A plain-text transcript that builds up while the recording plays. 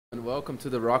And welcome to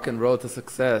the Rock and Roll to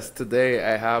Success. Today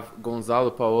I have Gonzalo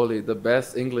Paoli, the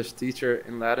best English teacher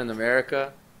in Latin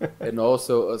America, and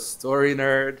also a story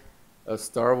nerd, a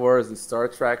Star Wars and Star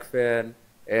Trek fan,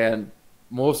 and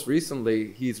most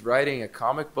recently he's writing a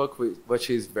comic book which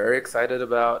he's very excited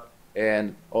about,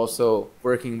 and also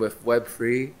working with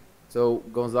Web3. So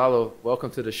Gonzalo,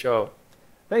 welcome to the show.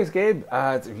 Thanks, Gabe.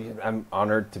 I'm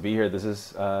honored to be here. This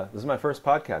is my first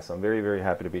podcast, so I'm very, very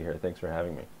happy to be here. Thanks for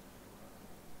having me.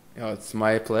 It's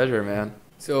my pleasure, man.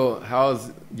 So,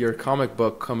 how's your comic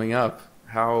book coming up?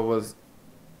 How was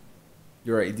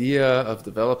your idea of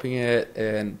developing it,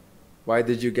 and why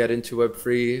did you get into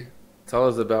Web3? Tell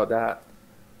us about that.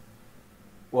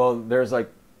 Well, there are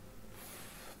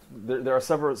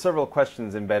several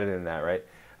questions embedded in that, right?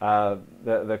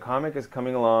 The comic is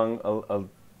coming along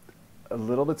a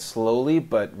little bit slowly,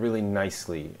 but really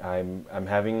nicely. I'm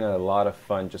having a lot of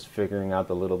fun just figuring out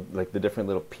the different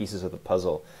little pieces of the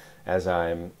puzzle as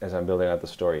I'm building out the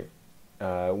story.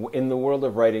 In the world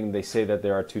of writing, they say that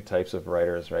there are two types of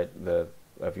writers, right?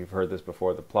 If you've heard this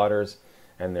before, the plotters,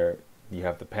 and you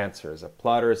have the pantsers. A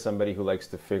plotter is somebody who likes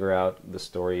to figure out the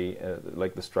story,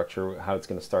 like the structure, how it's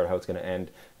going to start, how it's going to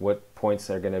end, what points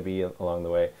are going to be along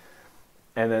the way.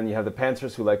 And then you have the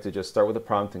pantsers who like to just start with a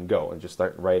prompt and go and just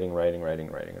start writing.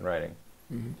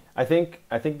 Mm-hmm. I think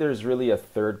there's really a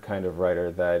third kind of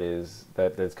writer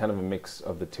that's kind of a mix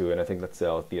of the two, and I think that's the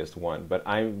healthiest one. But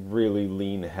I really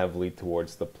lean heavily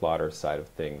towards the plotter side of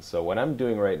things. So what I'm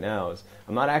doing right now is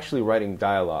I'm not actually writing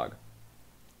dialogue.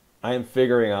 I am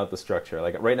figuring out the structure.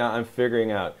 Like right now, I'm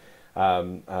figuring out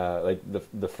like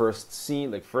the first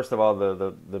scene. Like first of all,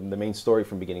 the main story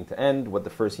from beginning to end. What the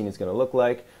first scene is going to look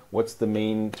like. What's the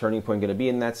main turning point going to be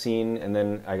in that scene? And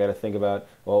then I got to think about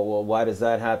well, why does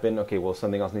that happen? Okay, well,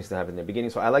 something else needs to happen in the beginning.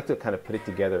 So I like to kind of put it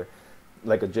together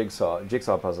like a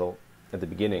jigsaw puzzle at the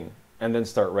beginning, and then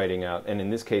start writing out. And in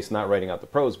this case, not writing out the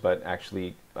prose, but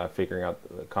actually figuring out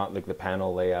the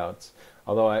panel layouts.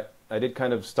 Although I did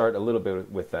kind of start a little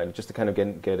bit with that just to kind of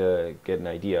get an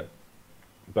idea.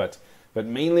 But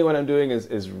mainly what I'm doing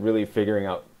is really figuring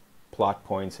out plot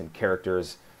points and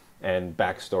characters and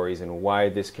backstories and why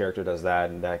this character does that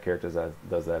and that character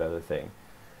does that other thing.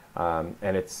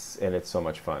 And it's so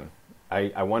much fun.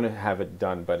 I want to have it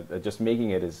done, but just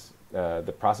making it is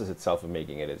the process itself of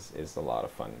making it is a lot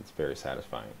of fun. It's very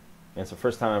satisfying. And it's the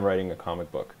first time I'm writing a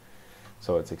comic book,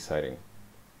 so it's exciting.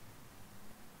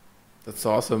 That's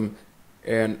awesome.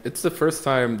 And it's the first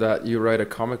time that you write a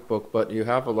comic book, but you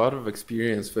have a lot of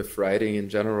experience with writing in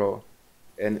general.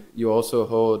 And you also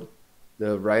hold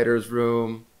the writer's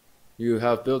room. You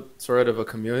have built sort of a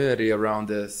community around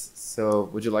this.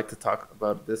 So would you like to talk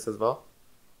about this as well?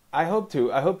 I hope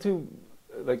to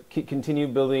like continue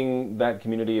building that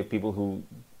community of people who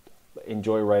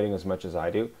enjoy writing as much as I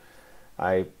do.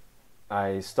 I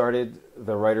started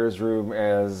the writer's room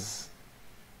as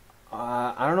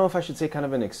I don't know if I should say kind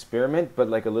of an experiment, but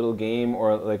like a little game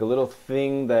or like a little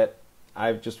thing that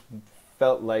I've just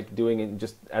felt like doing it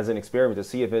just as an experiment to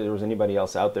see if there was anybody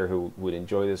else out there who would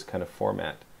enjoy this kind of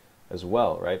format as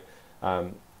well, right?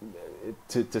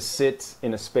 To sit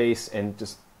in a space and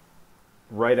just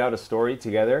write out a story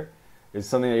together is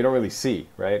something that you don't really see,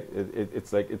 right?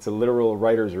 It's like it's a literal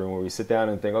writer's room where we sit down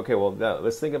and think, okay, well,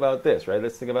 let's think about this, right?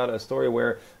 Let's think about a story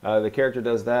where the character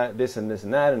does this and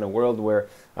that in a world where,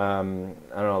 I don't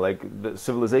know, like the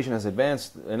civilization has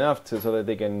advanced enough so that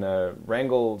they can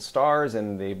wrangle stars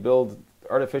and they build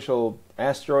artificial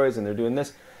asteroids and they're doing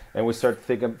this. And we start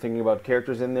thinking about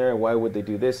characters in there and why would they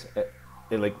do this?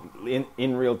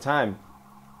 In real time,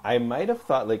 I might have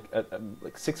thought like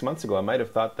 6 months ago, I might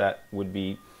have thought that would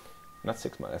be not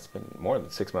 6 months, it's been more than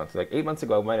 6 months. Like 8 months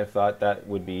ago, I might have thought that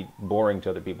would be boring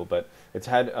to other people, but it's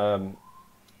had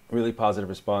really positive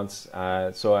response.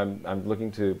 So I'm looking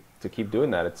to keep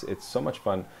doing that. It's so much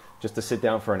fun just to sit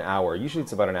down for an hour. Usually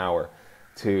it's about an hour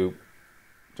to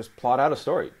just plot out a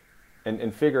story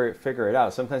and figure it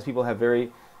out. Sometimes people have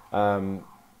very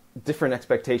different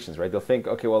expectations, right? They'll think,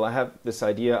 okay, well, I have this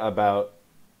idea about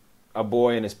a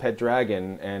boy and his pet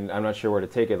dragon, and I'm not sure where to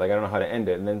take it. Like, I don't know how to end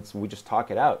it. And then we just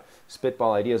talk it out,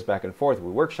 spitball ideas back and forth.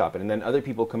 We workshop it. And then other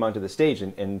people come onto the stage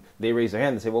and they raise their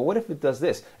hand and say, well, what if it does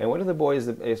this? And what if the boy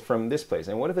is from this place?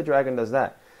 And what if the dragon does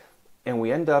that? And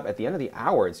we end up, at the end of the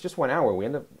hour, it's just 1 hour, we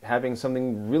end up having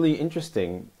something really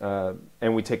interesting,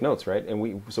 and we take notes, right? And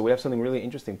we have something really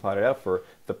interesting plotted out for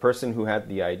the person who had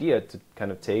the idea to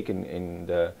kind of take and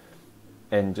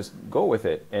just go with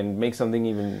it and make something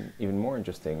even more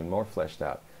interesting and more fleshed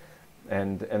out.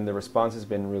 And the response has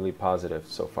been really positive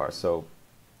so far. So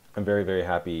I'm very, very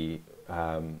happy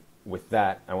with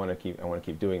that. I want to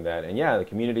keep doing that. And yeah, the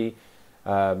community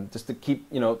just to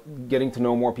keep, getting to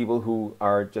know more people who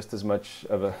are just as much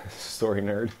of a story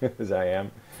nerd as I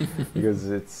am, because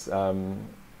it's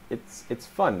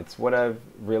fun. It's what I've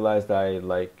realized I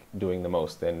like doing the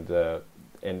most,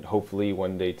 and hopefully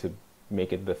one day to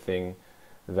make it the thing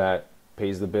that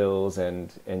pays the bills,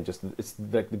 and just it's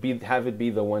like have it be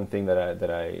the one thing that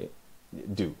I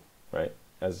do, right,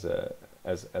 as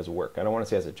work. I don't want to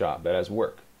say as a job, but as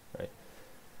work, right?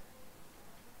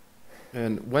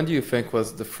 And when do you think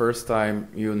was the first time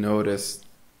you noticed,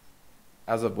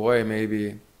 as a boy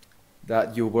maybe,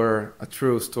 that you were a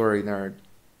true story nerd?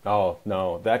 Oh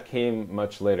no, that came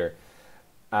much later.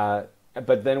 But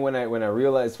then when I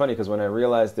realized, it's funny because when I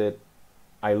realized it,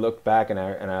 I looked back and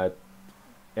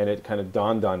it kind of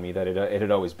dawned on me that it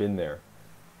had always been there.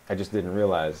 I just didn't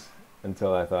realize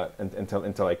until I thought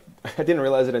until I didn't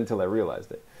realize it until I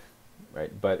realized it,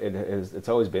 right? But it's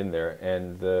always been there.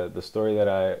 And the story that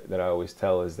I always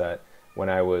tell is that when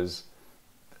I was,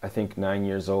 I think, 9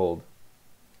 years old,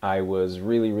 I was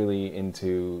really, really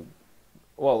into,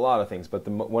 well, a lot of things, but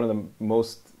one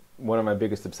of my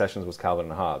biggest obsessions was Calvin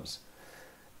and Hobbes.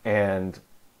 And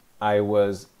I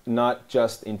was not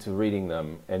just into reading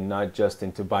them and not just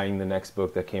into buying the next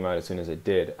book that came out as soon as it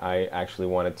did. I actually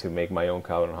wanted to make my own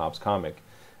Calvin and Hobbes comic,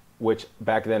 which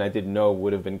back then I didn't know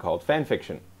would have been called fan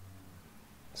fiction.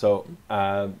 So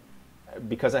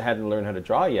because I hadn't learned how to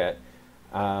draw yet,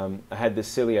 I had this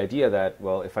silly idea that,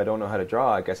 well, if I don't know how to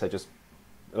draw, I guess I just,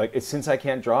 since I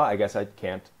can't draw, I guess I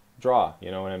can't draw.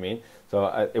 You know what I mean?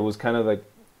 So it was kind of like,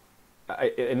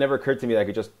 it never occurred to me that I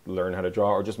could just learn how to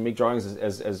draw or just make drawings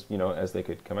as they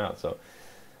could come out. So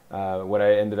what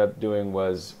I ended up doing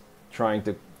was trying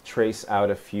to trace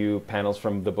out a few panels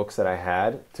from the books that I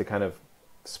had to kind of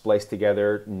splice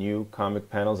together new comic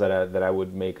panels that I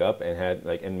would make up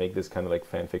and make this kind of like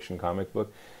fan fiction comic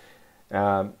book.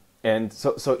 And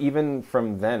so even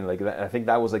from then, I think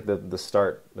that was like the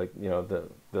start,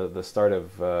 the start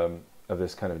of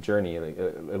this kind of journey.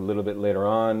 A little bit later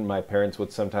on, my parents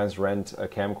would sometimes rent a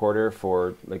camcorder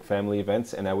for like family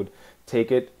events, and I would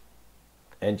take it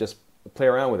and just play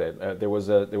around with it. There was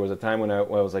a time when I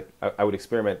was like, I would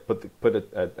experiment, put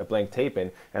a blank tape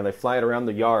in, and like fly it around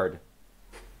the yard,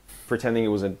 pretending it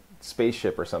was a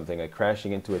spaceship or something, like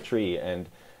crashing into a tree. And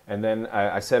then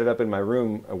I set it up in my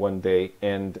room one day,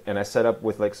 and I set up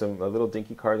with like some little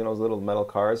dinky cars, those little metal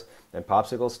cars and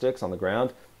popsicle sticks on the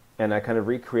ground. And I kind of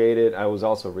recreated. I was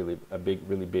also really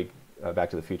big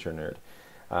Back to the Future nerd.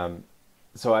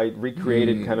 So I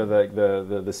recreated kind of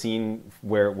the scene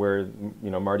where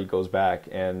Marty goes back,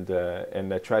 and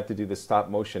I tried to do the stop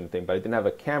motion thing, but I didn't have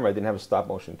a camera. I didn't have a stop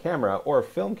motion camera or a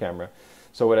film camera.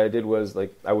 So what I did was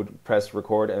I would press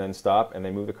record and then stop, and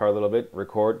then move the car a little bit,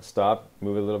 record, stop,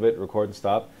 move it a little bit, record and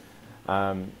stop.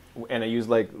 And I used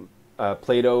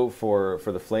Play-Doh for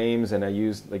the flames, and I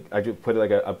just put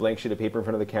a blank sheet of paper in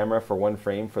front of the camera for one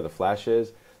frame for the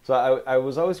flashes. So I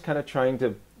was always kind of trying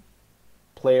to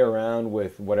play around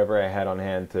with whatever I had on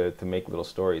hand to make little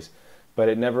stories. But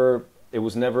it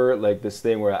was never like this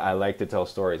thing where I like to tell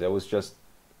stories. It was just,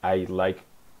 I like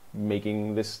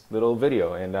making this little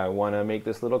video, and I want to make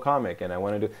this little comic, and I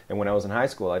want to do. And when I was in high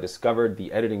school, I discovered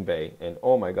the editing bay, and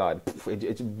oh my God,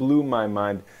 it blew my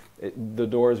mind. The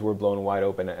doors were blown wide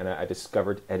open, and I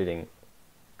discovered editing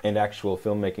and actual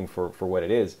filmmaking for what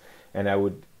it is. And I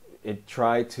would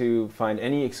try to find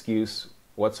any excuse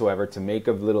whatsoever to make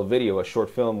a little video, a short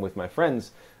film with my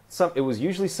friends. It was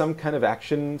usually some kind of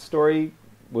action story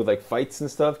with like fights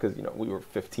and stuff, because we were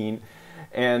 15,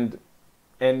 and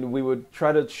we would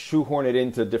try to shoehorn it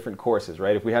into different courses,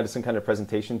 right? If we had some kind of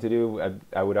presentation to do,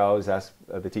 I would always ask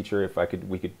the teacher if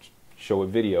we could show a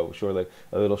video, show like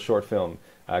a little short film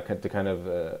to kind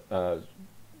of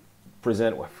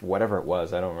present whatever it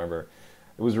was. I don't remember.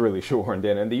 It was really shoehorned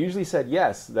in, and they usually said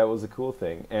yes. That was a cool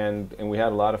thing, and we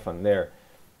had a lot of fun there.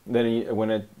 Then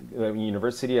when in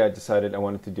university, I decided I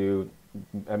wanted to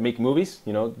make movies.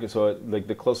 So like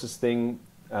the closest thing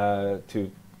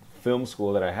to film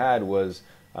school that I had was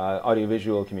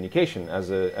audiovisual communication as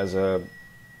a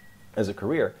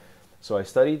career. So I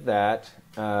studied that,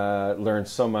 learned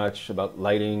so much about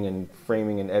lighting and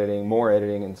framing and editing, more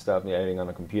editing and stuff, editing on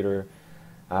a computer.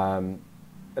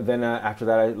 Then after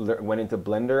that, I went into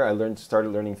Blender. I started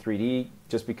learning 3D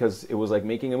just because it was like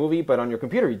making a movie, but on your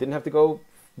computer. You didn't have to go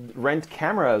rent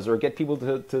cameras or get people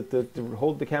to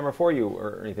hold the camera for you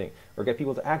or anything, or get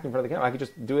people to act in front of the camera. I could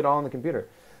just do it all on the computer.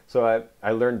 So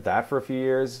I learned that for a few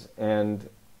years, and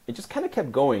it just kind of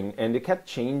kept going, and it kept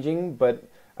changing, but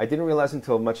I didn't realize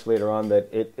until much later on that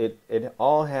it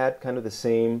all had kind of the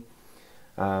same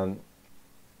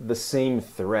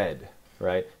thread,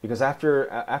 right? Because after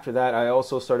that, I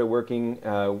also started working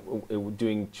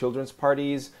doing children's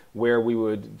parties where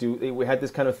we had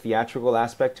this kind of theatrical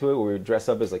aspect to it, where we would dress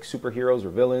up as like superheroes or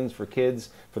villains for kids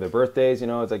for their birthdays.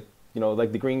 It's like,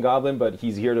 like the Green Goblin, but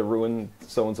he's here to ruin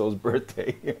so and so's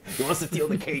birthday. He wants to steal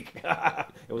the cake.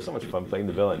 It was so much fun playing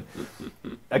the villain.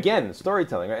 Again,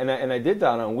 storytelling, right? And I did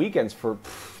that on weekends for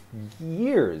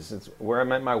years. It's where I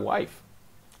met my wife,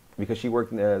 because she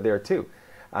worked there too.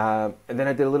 And then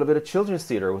I did a little bit of children's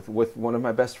theater with one of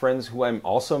my best friends who I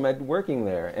also met working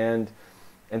there, and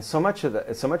so much of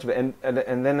it.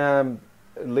 And then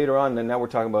later on, and now we're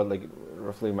talking about like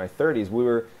roughly my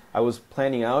 30s. I was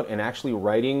planning out and actually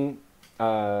writing,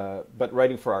 but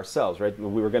writing for ourselves, right?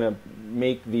 We were going to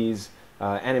make these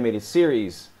animated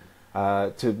series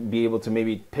to be able to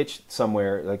maybe pitch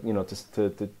somewhere, like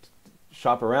to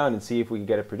shop around and see if we could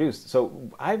get it produced. So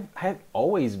I have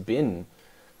always been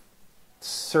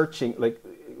searching, like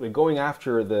going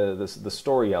after the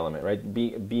story element, right?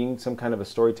 Being some kind of a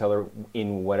storyteller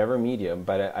in whatever medium,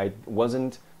 but I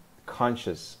wasn't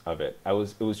conscious of it.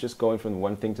 It was just going from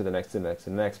one thing to the next, to the next, to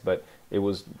the next, but it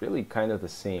was really kind of the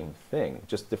same thing,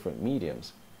 just different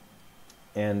mediums.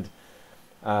 And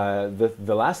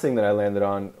the last thing that I landed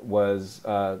on was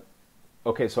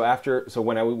okay. So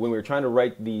when we were trying to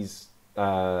write these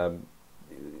TV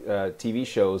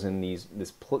shows and these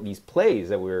plays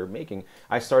that we were making,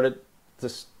 I started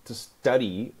to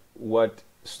study what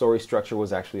story structure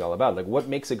was actually all about. Like, what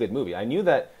makes a good movie? I knew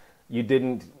that you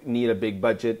didn't need a big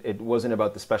budget. It wasn't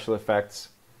about the special effects.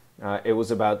 It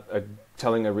was about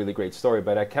telling a really great story.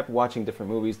 But I kept watching different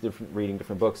movies, reading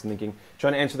different books, and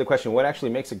trying to answer the question: what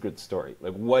actually makes a good story?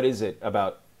 Like, what is it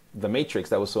about The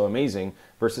Matrix that was so amazing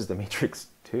versus The Matrix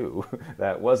 2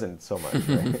 that wasn't so much?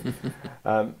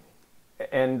 Right?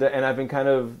 And I've been kind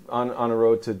of on a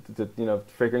road to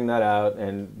figuring that out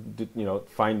and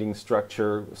finding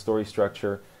story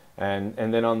structure,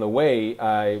 and then on the way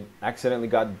I accidentally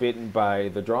got bitten by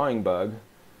the drawing bug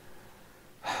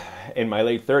in my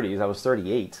late 30s. I was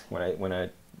 38 when I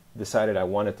decided I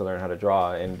wanted to learn how to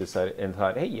draw, and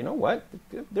thought, hey, you know what?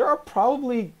 There are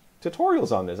probably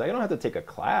tutorials on this. I don't have to take a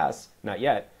class, not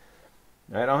yet.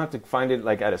 I don't have to find it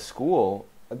like at a school.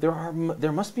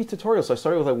 There must be tutorials. So I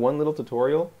started with like one little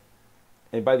tutorial,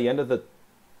 and by the end of the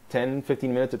 10-15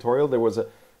 minute tutorial, there was a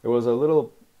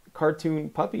little cartoon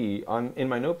puppy in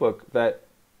my notebook that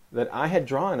I had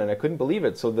drawn, and I couldn't believe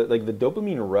it. So the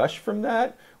dopamine rush from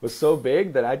that was so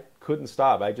big that I couldn't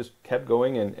stop. I just kept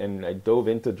going, and I dove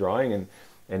into drawing,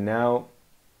 and now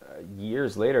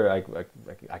years later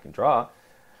I can draw,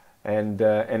 and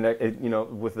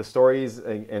with the stories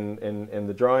and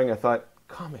the drawing, I thought,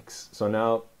 comics. So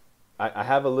now I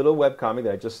have a little web comic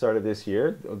that I just started this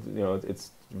year.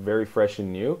 It's very fresh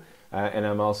and new, and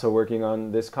I'm also working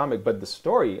on this comic. But the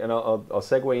story, and I'll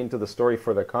segue into the story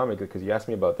for the comic because you asked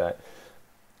me about that.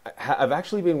 I've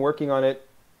actually been working on it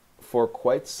for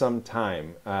quite some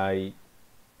time. I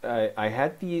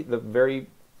had the very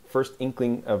first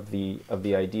inkling of the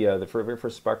idea, the very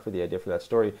first spark for the idea for that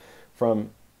story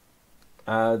from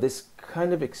this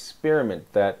kind of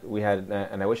experiment that we had,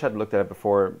 and I wish I'd looked at it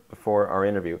before our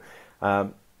interview.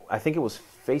 I think it was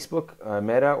Facebook,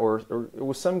 Meta, or it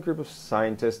was some group of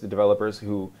scientists, the developers,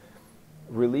 who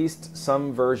released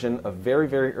some version of very,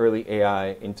 very early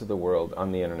AI into the world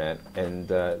on the internet, and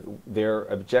their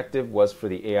objective was for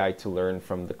the AI to learn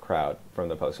from the crowd, from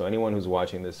the public. So anyone who's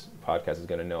watching this podcast is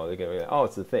going to know. They're going to be like, oh,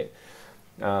 it's the thing.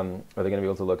 Are they going to be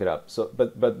able to look it up? So,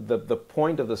 but the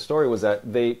point of the story was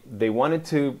that they wanted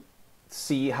to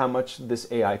see how much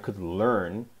this AI could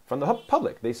learn from the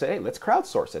public. They say, hey, let's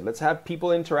crowdsource it. Let's have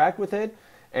people interact with it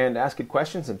and ask it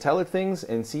questions and tell it things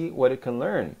and see what it can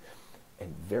learn.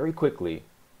 And very quickly,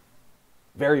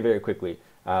 very, very quickly,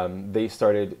 they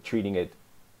started treating it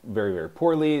very, very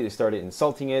poorly. They started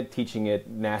insulting it, teaching it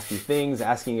nasty things,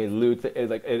 asking it loot.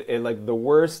 Like the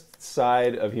worst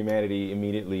side of humanity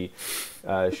immediately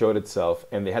showed itself,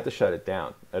 and they had to shut it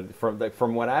down.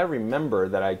 From what I remember,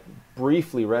 that I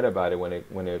briefly read about it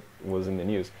when it was in the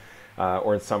news,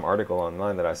 or in some article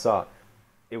online that I saw,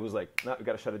 it was like, no, we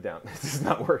got to shut it down. This is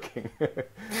not working.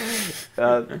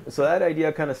 So that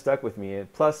idea kind of stuck with me.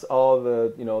 And plus all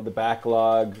the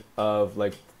backlog of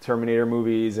like Terminator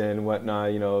movies and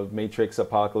whatnot, Matrix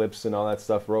Apocalypse and all that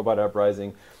stuff, Robot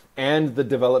Uprising, and the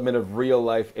development of real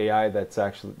life AI that's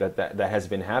actually that has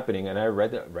been happening. And I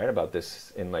read about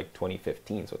this in like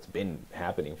 2015, so it's been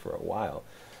happening for a while.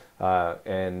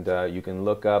 And you can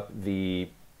look up the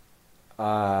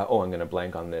I'm going to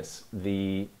blank on this.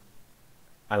 The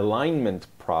alignment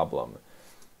problem.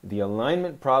 The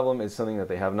alignment problem is something that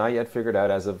they have not yet figured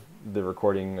out as of the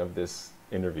recording of this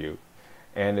interview.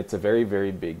 and it's a very,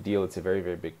 very big deal. It's a very,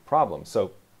 very big problem.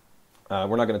 So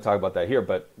we're not going to talk about that here,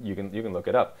 but you can look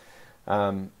it up.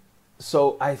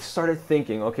 So I started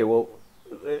thinking, okay, well,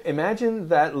 imagine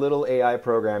that little AI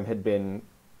program had been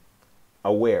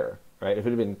aware, right? If it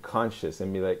had been conscious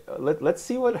and be like, let's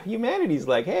see what humanity's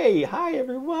like. Hey, hi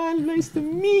everyone, nice to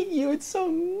meet you. It's so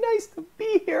nice to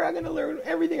be here. I'm gonna learn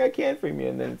everything I can from you.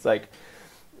 And then it's like,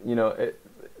 you know,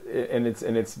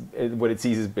 what it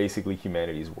sees is basically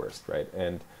humanity's worst, right?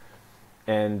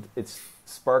 And it's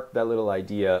sparked that little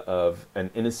idea of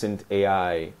an innocent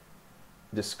AI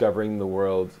discovering the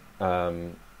world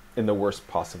in the worst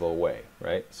possible way,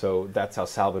 right? So that's how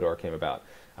Salvador came about.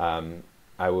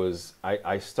 I was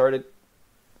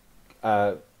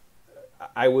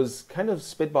kind of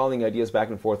spitballing ideas back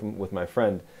and forth with my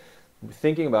friend,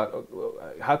 thinking about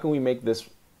how can we make this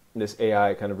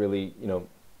AI kind of really, you know,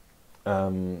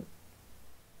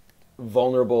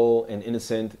 vulnerable and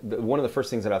innocent. One of the first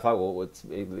things that I thought, well, let's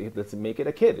make it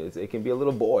a kid. It can be a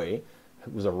little boy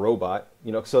who's a robot,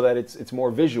 you know, so that it's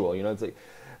more visual. You know, it's like,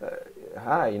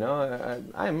 hi, you know,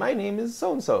 my name is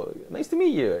so and so. Nice to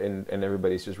meet you, and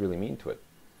everybody's just really mean to it.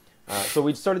 So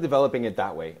we started developing it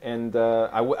that way, and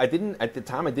I didn't at the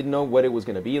time. I didn't know what it was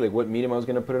going to be, like what medium I was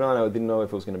going to put it on. I didn't know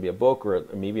if it was going to be a book or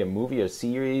maybe a movie or a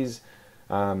series.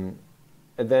 And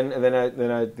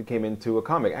then I came into a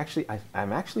comic. Actually,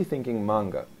 I'm actually thinking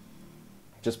manga,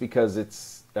 just because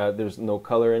it's there's no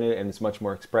color in it and it's much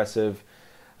more expressive.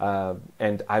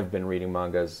 And I've been reading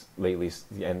mangas lately,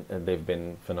 and they've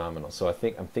been phenomenal. So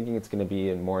I'm thinking it's going to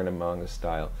be more in a manga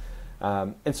style.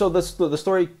 And so the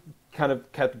story kind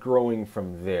of kept growing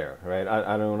from there, right?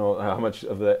 I don't know how much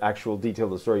of the actual detail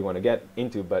of the story you want to get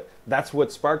into, but that's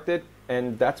what sparked it,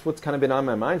 and that's what's kind of been on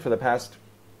my mind for the past,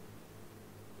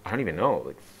 I don't even know,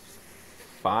 like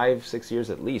 5-6 years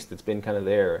at least. It's been kind of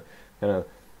there, kind of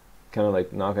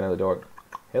like knocking on the door.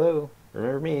 Hello,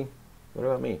 remember me? What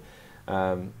about me?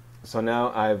 So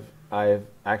now I've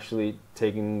actually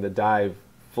taken the dive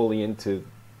fully into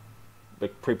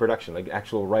like pre-production, like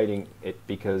actual writing it,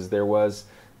 because there was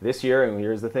this year, and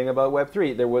here's the thing about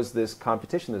Web3, there was this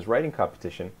competition, this writing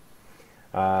competition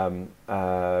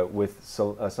with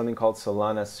something called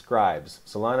Solana Scribes.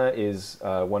 Solana is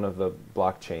one of the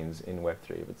blockchains in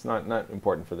Web3. It's not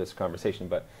important for this conversation,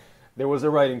 but there was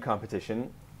a writing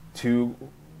competition to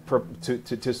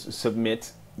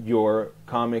submit your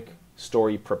comic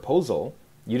story proposal.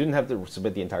 You didn't have to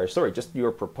submit the entire story, just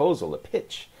your proposal, a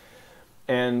pitch.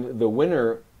 And the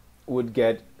winner would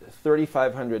get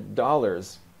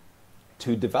 $3,500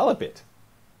 to develop it,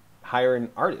 hire an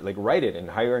artist, like write it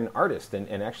and hire an artist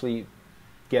and actually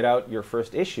get out your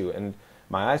first issue. And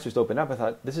my eyes just opened up. I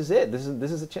thought, this is it. This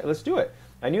is a chance. Let's do it.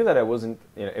 I knew that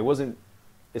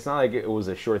it's not like it was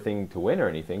a sure thing to win or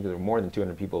anything, because there were more than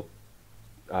 200 people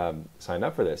signed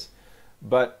up for this.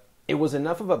 But it was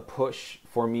enough of a push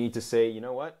for me to say, you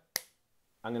know what,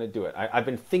 I'm going to do it. I've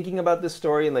been thinking about this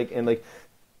story and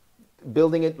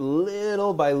building it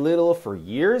little by little for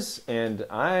years, and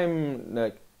I'm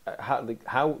like,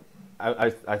 how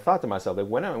I thought to myself, like,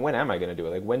 when am I going to do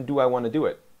it? Like, when do I want to do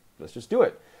it? Let's just do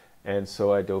it. And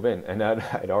so I dove in, and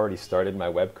I'd already started my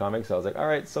webcomics. So I was like, all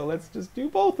right, so let's just do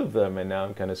both of them. And now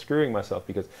I'm kind of screwing myself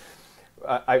because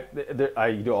I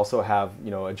do also have,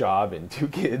 you know, a job and 2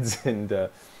 kids and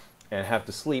have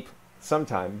to sleep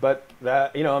sometime. But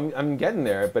that, you know, I'm getting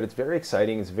there. But it's very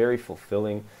exciting. It's very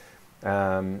fulfilling.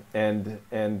 And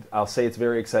I'll say it's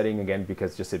very exciting again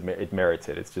because just it merits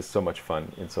it. It's just so much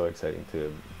fun and so exciting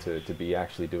to be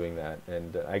actually doing that.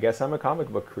 And I guess I'm a comic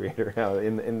book creator now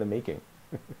in the making.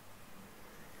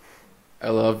 I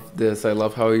love this. I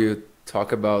love how you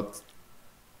talk about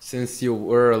since you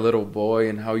were a little boy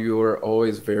and how you were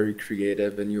always very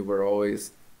creative and you were always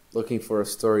looking for a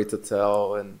story to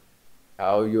tell, and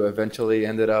how you eventually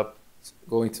ended up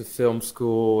going to film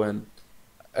school. And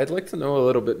I'd like to know a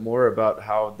little bit more about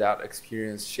how that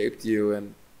experience shaped you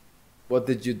and what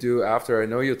did you do after. I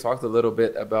know you talked a little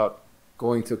bit about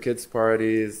going to kids'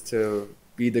 parties to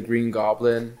be the Green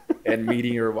Goblin and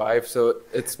meeting your wife. So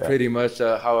it's pretty much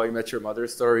How I Met Your Mother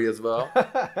story as well.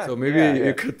 So maybe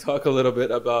you could talk a little bit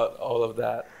about all of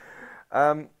that.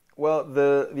 Well,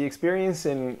 the experience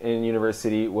in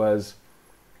university was,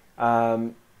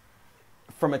 from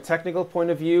a technical point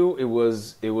of view, it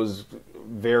was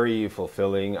very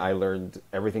fulfilling. I learned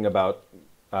everything about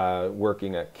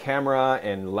working a camera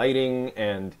and lighting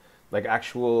and like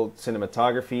actual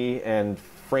cinematography and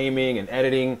framing and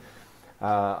editing.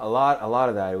 A lot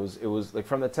of that. It was like,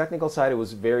 from the technical side, it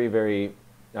was very, very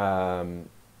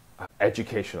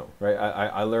educational, right?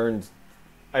 I learned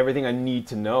everything I need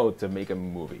to know to make a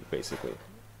movie, basically,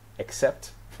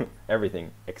 except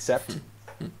everything except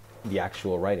the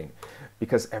actual writing,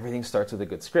 because everything starts with a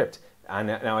good script. And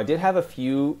now I did have a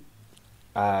few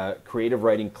creative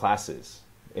writing classes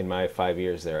in my 5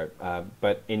 years there,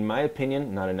 but in my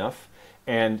opinion, not enough.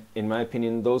 And in my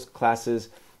opinion, those classes,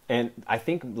 and I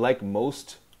think like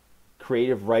most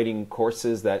creative writing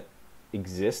courses that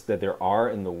exist, that there are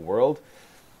in the world,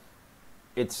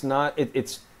 it's not.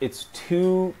 It's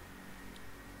too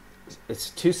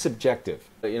subjective.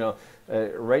 You know,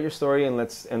 write your story and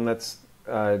let's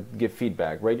give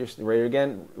feedback. Write it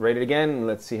again, and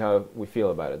let's see how we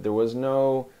feel about it. There was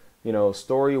no, you know,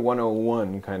 story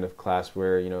 101 kind of class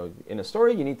where, you know, in a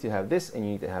story you need to have this and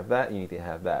you need to have that and you need to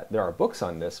have that. There are books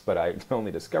on this, but I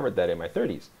only discovered that in my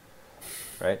 30s,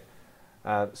 right?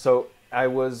 So I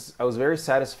was very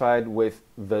satisfied with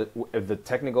the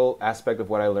technical aspect of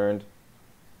what I learned,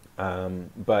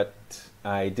 but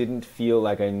I didn't feel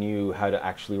like I knew how to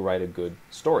actually write a good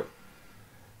story.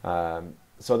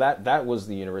 So that was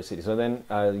the university. So then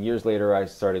years later, I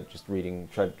started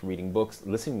tried reading books,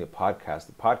 listening to podcasts.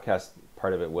 The podcast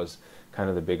part of it was kind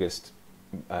of the biggest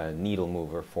needle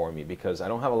mover for me, because I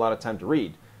don't have a lot of time to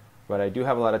read, but I do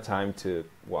have a lot of time to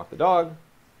walk the dog,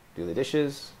 do the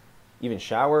dishes, even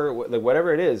shower, like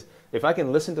whatever it is. If I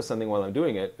can listen to something while I'm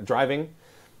doing it, driving,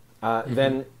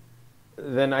 then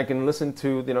I can listen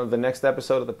to, you know, the next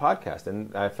episode of the podcast.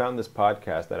 And I found this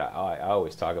podcast that I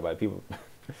always talk about. People.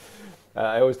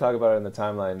 I always talk about it in the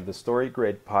timeline, the Story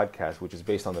Grid podcast, which is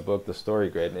based on the book The Story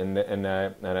Grid, and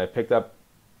I picked up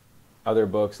other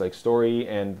books like Story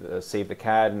and Save the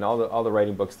Cat and all the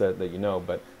writing books that you know,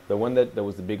 but the one that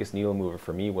was the biggest needle mover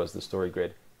for me was the Story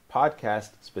Grid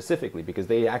podcast specifically, because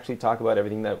they actually talk about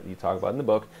everything that you talk about in the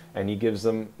book, and he gives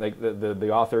them, like the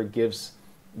author gives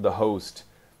the host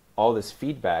all this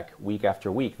feedback week after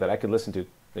week that I could listen to.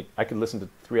 Like, I could listen to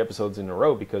 3 episodes in a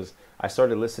row, because I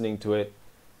started listening to it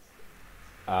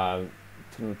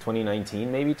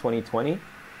 2019, maybe 2020,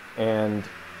 and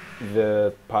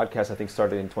the podcast I think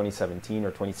started in 2017 or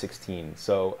 2016.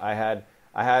 So I had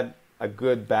a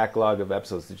good backlog of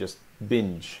episodes to just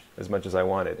binge as much as I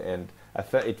wanted, and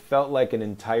it felt like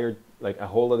a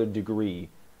whole other degree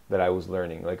that I was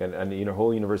learning, like a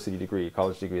whole university degree,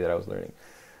 college degree that I was learning.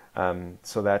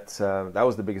 So that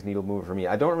was the biggest needle mover for me.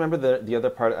 I don't remember the other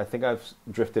part. I think I've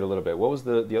drifted a little bit. What was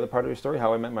the other part of your story?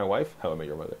 How I met my wife? How I met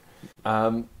your mother?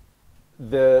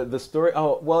 The story.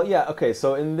 Oh, well, yeah. Okay.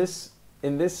 So in this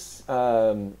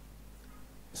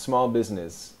small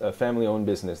business, a family-owned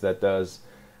business that does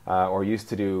or used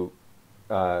to do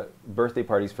birthday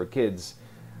parties for kids,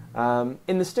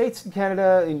 in the States, in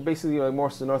Canada, in basically like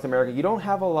most of North America, you don't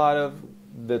have a lot of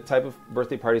the type of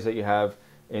birthday parties that you have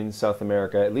in South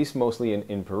America, at least mostly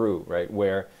in Peru, right?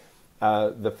 Where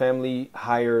the family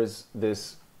hires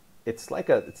this. It's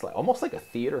almost like a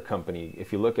theater company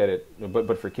if you look at it,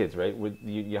 but for kids, right?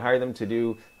 You hire them to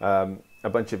do a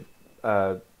bunch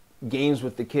of games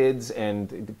with the kids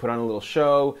and put on a little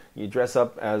show. You dress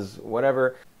up as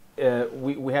whatever.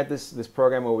 We had this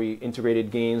program where we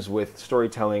integrated games with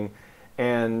storytelling,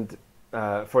 and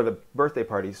for the birthday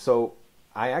parties. So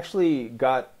I actually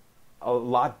got a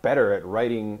lot better at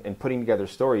writing and putting together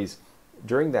stories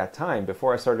during that time,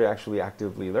 before I started actually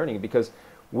actively learning, because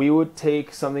we would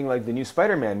take something like the new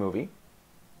Spider-Man movie,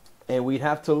 and we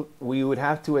would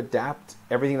have to adapt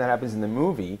everything that happens in the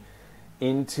movie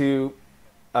into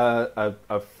a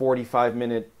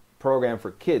 45-minute program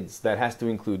for kids that has to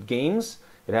include games.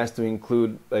 It has to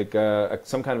include like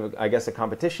some kind of, I guess, a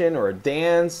competition or a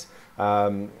dance,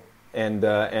 and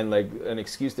like an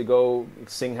excuse to go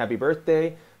sing Happy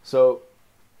Birthday. So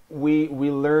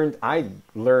I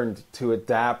learned to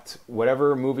adapt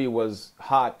whatever movie was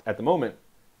hot at the moment,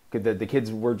 that the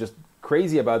kids were just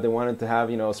crazy about. They wanted to have,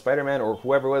 Spider-Man or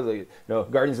whoever it was, like,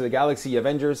 Guardians of the Galaxy,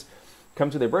 Avengers, come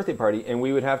to their birthday party, and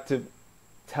we would have to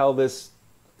tell this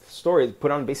story, put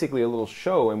on basically a little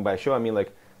show, and by show I mean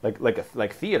like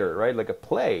theater, right? Like a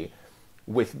play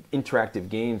with interactive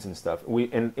games and stuff.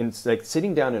 And like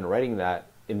sitting down and writing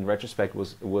that in retrospect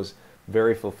was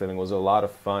very fulfilling. Was a lot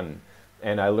of fun,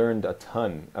 and I learned a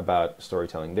ton about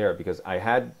storytelling there, because I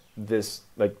had this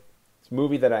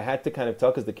movie that I had to kind of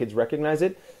tell, because the kids recognize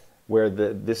it, where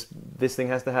this thing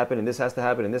has to happen, and this has to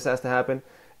happen, and this has to happen,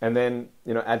 and then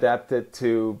adapt it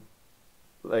to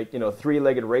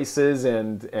three-legged races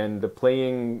and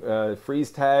playing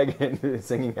freeze tag and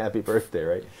singing Happy Birthday,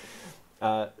 right?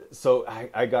 So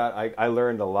I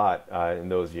learned a lot in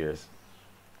those years,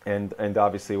 and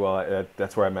obviously,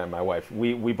 that's where I met my wife.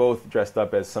 We both dressed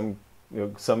up as some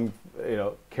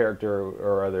character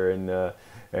or other in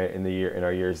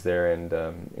our years there, and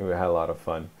we had a lot of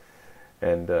fun.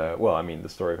 And the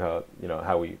story of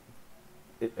how we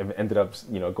it ended up,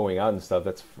 going out and stuff.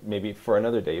 That's maybe for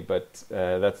another day. But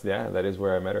that is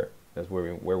where I met her. That's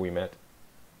where we met.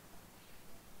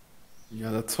 Yeah,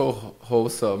 that's so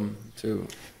wholesome to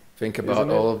think about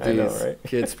Isn't it? all of I know, these right?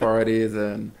 kids' parties,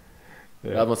 and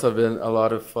Yeah. that must have been a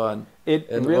lot of fun. And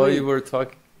while Really. you were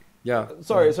talking, yeah.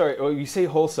 Sorry. Well, you say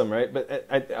wholesome, right? But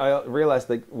I realized,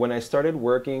 like, when I started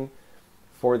working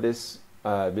for this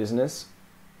business,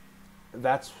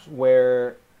 that's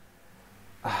where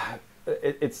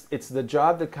it's the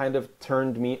job that kind of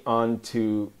turned me on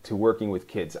to working with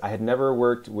kids. I had never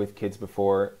worked with kids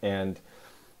before, and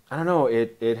I don't know.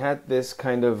 It had this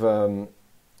kind of I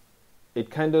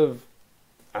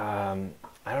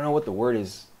don't know what the word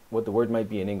is. What the word might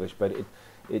be in English, but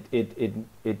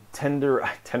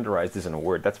tenderized isn't a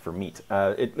word. That's for meat.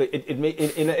 It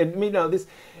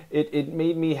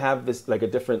made me have this, like, a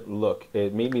different look.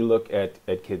 It made me look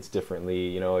at kids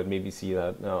differently. It made me see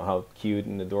that, how cute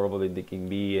and adorable they can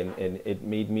be, and it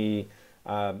made me.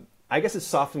 I guess it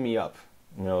softened me up,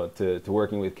 to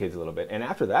working with kids a little bit. And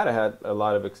after that, I had a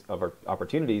lot of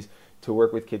opportunities to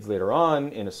work with kids later on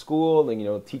in a school,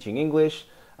 and teaching English.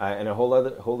 And a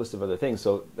whole list of other things.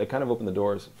 So it kind of opened the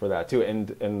doors for that too. And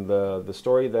the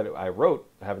story that I wrote,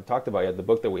 I haven't talked about yet, the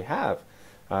book that we have,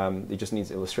 it just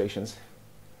needs illustrations,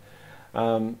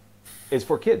 is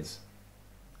for kids.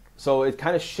 So it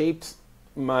kind of shaped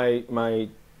my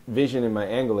vision and my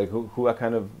angle, like who I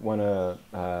kind of want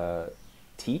to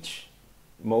teach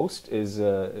most is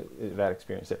that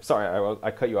experience there. Sorry, I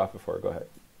cut you off before. Go ahead.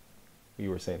 You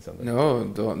were saying something. No,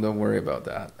 don't worry about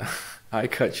that. I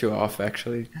cut you off,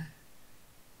 actually.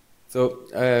 So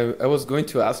I was going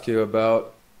to ask you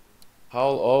about how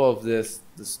all of this,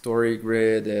 the story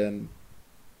grid and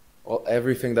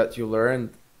everything that you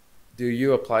learned, do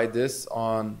you apply this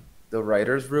on the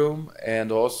writer's room?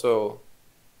 And also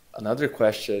another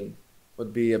question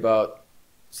would be about,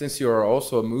 since you are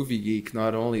also a movie geek,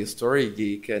 not only a story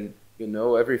geek, and you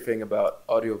know everything about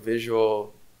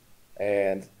audiovisual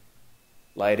and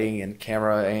lighting and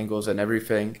camera angles and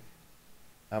everything,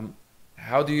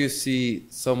 how do you see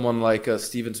someone like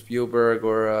Steven Spielberg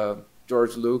or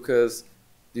George Lucas?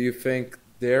 Do you think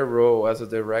their role as a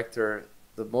director,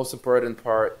 the most important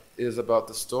part is about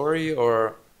the story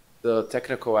or the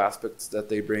technical aspects that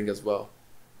they bring as well?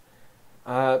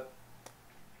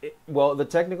 Well, the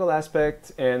technical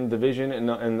aspect and the vision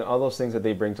and all those things that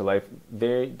they bring to life,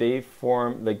 they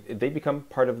form, like, they become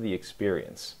part of the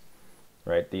experience,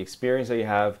 right? The experience that you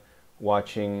have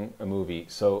watching a movie.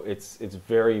 So it's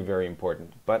very, very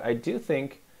important. But I do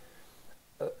think,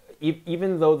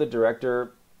 even though the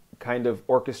director kind of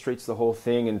orchestrates the whole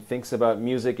thing and thinks about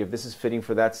music, if this is fitting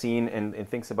for that scene, and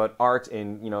thinks about art,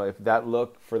 and if that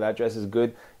look for that dress is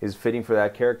good, is fitting for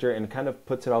that character, and kind of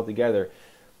puts it all together,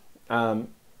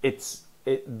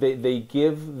 they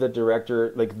give the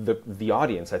director, like the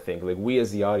audience, I think, like we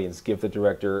as the audience give the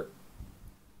director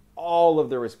all of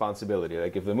the responsibility.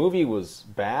 Like, if the movie was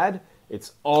bad,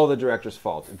 it's all the director's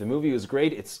fault. If the movie was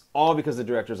great, it's all because the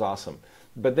director's awesome.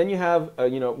 But then you have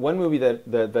one movie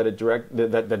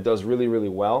that does really, really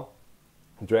well,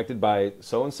 directed by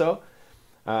so and so.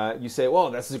 You say,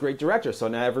 well, that's a great director. So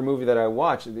now every movie that I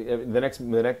watch,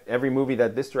 every movie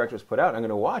that this director's put out, I'm going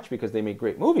to watch because they make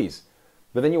great movies.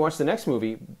 But then you watch the next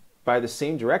movie by the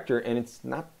same director, and it's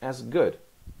not as good,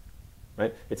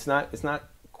 right? It's not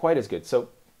quite as good. So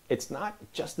it's not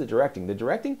just the directing. The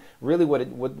directing, really,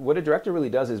 what a director really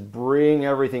does is bring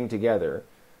everything together,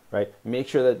 right? Make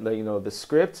sure that the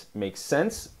script makes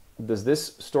sense. Does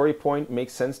this story point make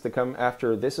sense to come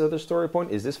after this other story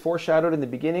point? Is this foreshadowed in the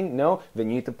beginning? No. Then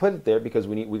you need to put it there because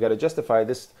we got to justify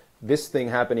this thing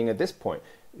happening at this point.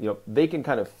 They can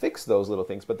kind of fix those little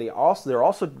things, but they're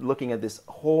also looking at this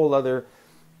whole other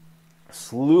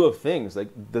slew of things. Like,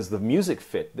 does the music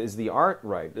fit? Is the art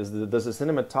right? Does the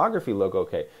cinematography look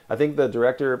okay? I think the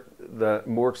director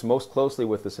works most closely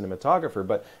with the cinematographer,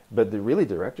 but the really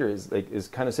director is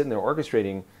kind of sitting there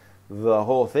orchestrating the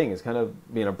whole thing, is kind of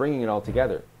bringing it all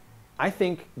together. I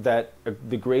think that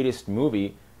the greatest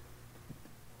movie,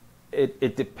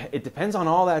 it depends on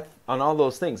all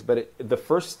those things, but the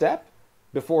first step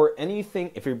before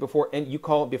anything, before you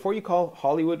call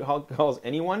Hollywood calls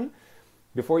anyone,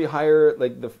 before you hire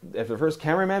the first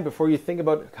cameraman, before you think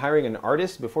about hiring an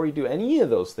artist, before you do any of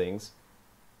those things,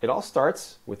 it all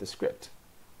starts with the script.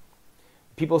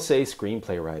 People say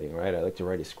screenplay writing, right? I like to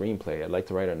write a screenplay. I'd like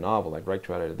to write a novel. I'd like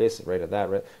to write this, write that.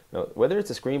 Right? No, whether it's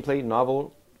a screenplay,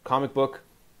 novel, comic book,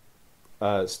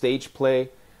 stage play,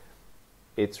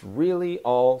 It's really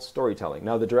all storytelling.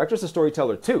 Now, the director's a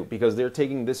storyteller too, because they're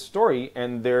taking this story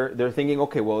and they're thinking,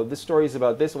 okay, well, this story is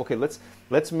about this. Okay,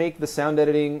 let's make the sound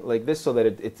editing like this so that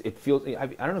it feels. I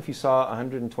don't know if you saw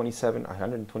 127 or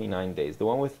 129 Days, the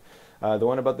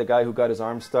one about the guy who got his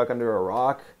arm stuck under a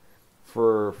rock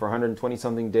for 120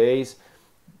 something days.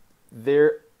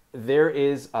 There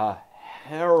is a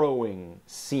harrowing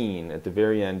scene at the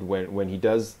very end when he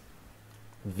does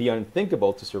the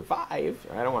unthinkable to survive.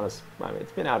 I don't want to. I mean,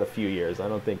 it's been out a few years. I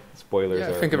don't think spoilers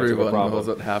are. I think everyone knows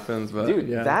what happens. But dude,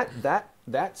 yeah.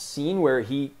 that scene where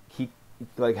he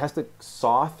like has to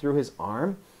saw through his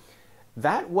arm,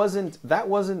 that wasn't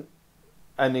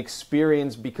an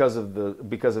experience because of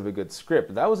a good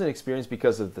script. That was an experience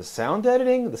because of the sound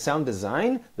editing, the sound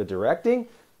design, the directing,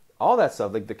 all that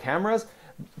stuff. Like the cameras.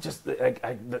 Just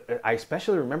I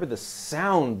especially remember the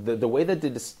sound, the way that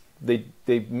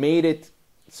they made it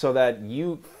so that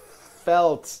you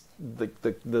felt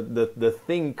the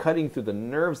thing cutting through the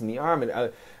nerves in the arm, and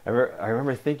I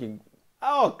remember thinking,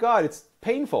 oh God, it's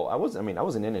painful. I wasn't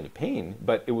in any pain,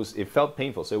 but it felt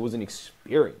painful. So it was an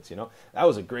experience, you know. That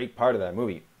was a great part of that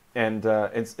movie, and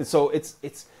so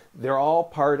it's they're all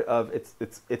part of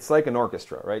it's like an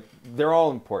orchestra, right? They're all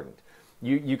important.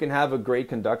 You can have a great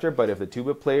conductor, but if the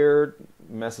tuba player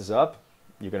messes up,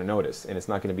 you're going to notice, and it's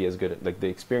not going to be as good. Like the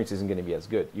experience isn't going to be as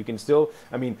good. You can still,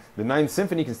 the Ninth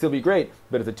Symphony can still be great,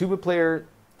 but if the tuba player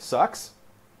sucks,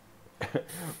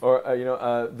 or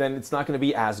then it's not going to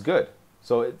be as good.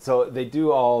 So they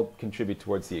do all contribute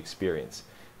towards the experience,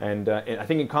 and I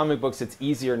think in comic books it's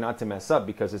easier not to mess up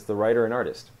because it's the writer and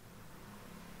artist.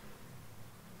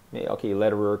 Yeah, okay,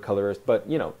 letterer, colorist, but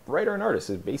writer and artist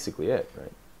is basically it,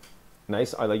 right?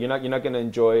 Nice. Like you're not going to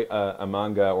enjoy a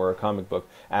manga or a comic book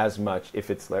as much if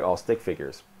it's like all stick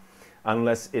figures,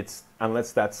 unless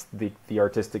that's the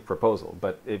artistic proposal.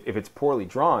 But if it's poorly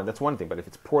drawn, that's one thing. But if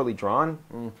it's poorly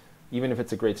drawn, even if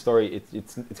it's a great story,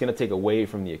 it's going to take away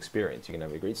from the experience. You can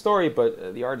have a great story,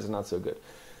 but the art is not so good.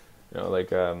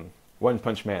 Like One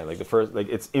Punch Man, like the first, like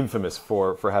it's infamous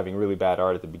for having really bad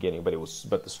art at the beginning,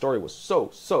 but the story was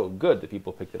so good that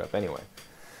people picked it up anyway.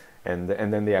 And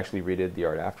then they actually redid the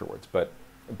art afterwards.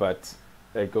 But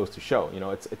it goes to show,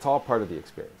 it's all part of the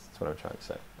experience. That's what I'm trying to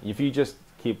say. If you just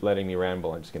keep letting me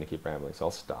ramble, I'm just going to keep rambling. So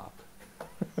I'll stop.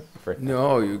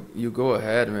 No, you go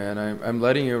ahead, man. I'm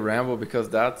letting you ramble because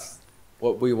that's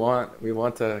what we want. We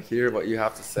want to hear what you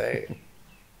have to say.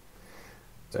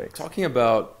 Thanks. Talking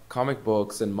about comic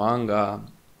books and manga,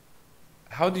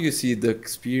 how do you see the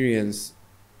experience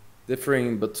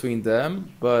differing between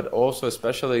them, but also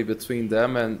especially between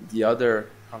them and the other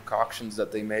concoctions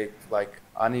that they make, like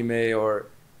anime or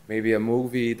maybe a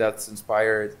movie that's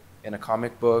inspired in a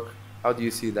comic book? How do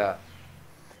you see that?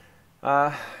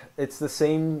 It's the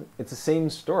same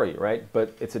story, right?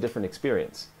 But it's a different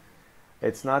experience.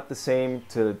 It's not the same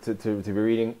to be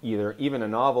reading even a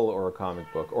novel or a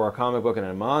comic book and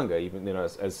a manga, even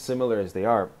as similar as they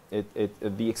are.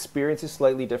 The experience is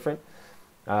slightly different.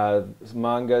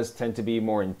 Mangas tend to be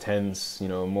more intense,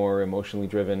 more emotionally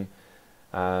driven,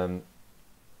 and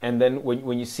then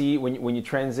when you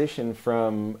transition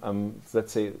from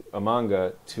let's say a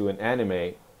manga to an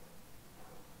anime,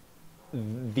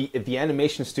 the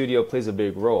animation studio plays a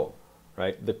big role,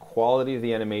 right? The quality of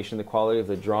the animation, the quality of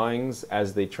the drawings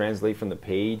as they translate from the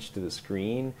page to the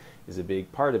screen is a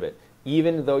big part of it,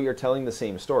 even though you're telling the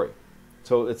same story.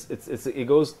 So it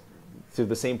goes to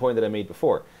the same point that I made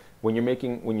before. When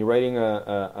you're writing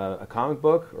a comic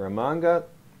book or a manga,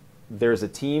 there's a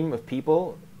team of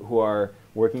people who are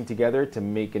working together to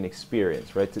make an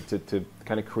experience, right? To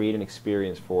kind of create an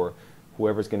experience for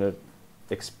whoever's going to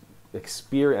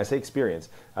experience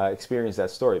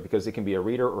that story, because it can be a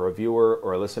reader or a viewer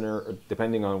or a listener,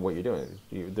 depending on what you're doing.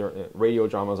 Radio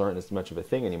dramas aren't as much of a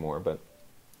thing anymore, but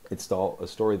it's still a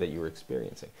story that you're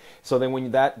experiencing. So then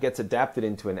when that gets adapted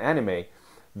into an anime,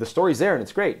 the story's there and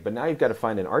it's great, but now you've got to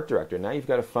find an art director. Now you've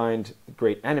got to find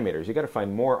great animators. You've got to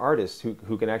find more artists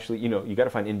who can actually, you've got to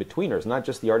find in-betweeners, not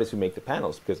just the artists who make the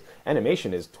panels, because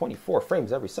animation is 24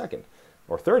 frames every second,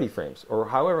 or 30 frames, or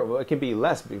however, well, it can be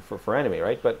less for anime,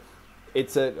 right? But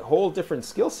it's a whole different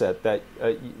skill set that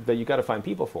you've got to find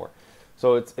people for.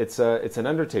 So it's an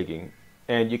undertaking,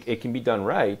 and it can be done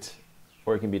right,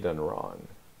 or it can be done wrong.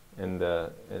 And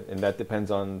that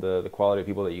depends on the quality of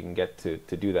people that you can get to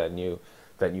do that new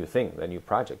thing, that new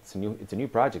project. It's a new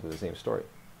project with the same story.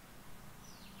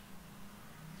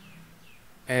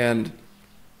 And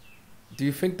do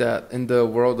you think that in the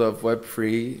world of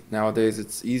Web3 nowadays,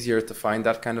 it's easier to find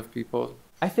that kind of people?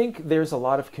 I think there's a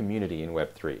lot of community in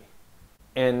Web3.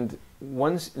 And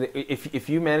if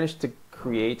you manage to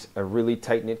create a really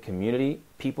tight-knit community,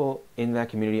 people in that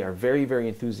community are very, very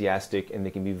enthusiastic, and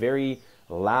they can be very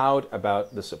loud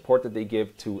about the support that they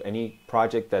give to any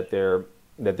project that they're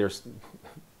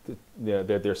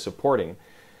supporting.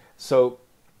 So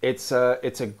it's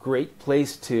a great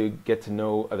place to get to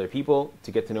know other people,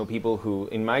 to get to know people who,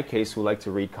 in my case, who like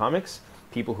to read comics,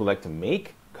 people who like to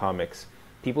make comics,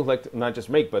 people who like to not just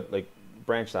make, but like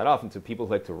branch that off into people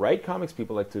who like to write comics,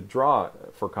 people who like to draw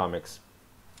for comics.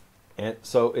 And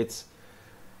so it's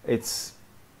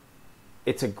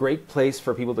a great place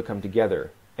for people to come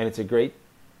together, and it's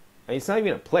not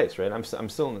even a place, right? I'm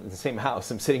still in the same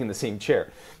house, I'm sitting in the same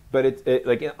chair, but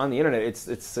like on the internet,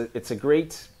 it's a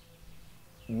great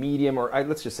medium, or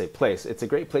let's just say place. It's a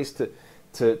great place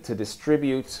to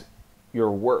distribute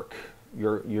your work,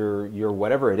 your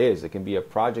whatever it is. It can be a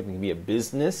project, it can be a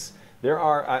business.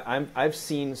 I've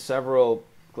seen several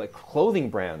like clothing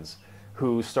brands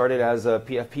who started as a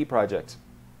PFP project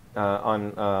in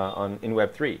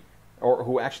Web3, or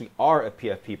who actually are a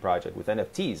PFP project with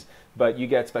NFTs, but you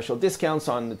get special discounts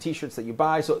on the t-shirts that you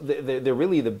buy. So they're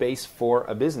really the base for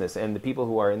a business, and the people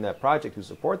who are in that project, who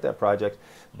support that project,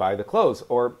 buy the clothes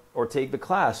or take the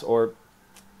class or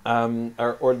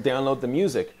download the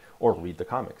music or read the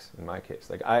comics. In my case,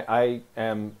 like I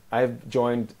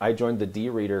joined the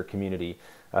D-Reader community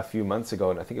a few months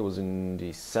ago, and I think it was in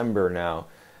December now.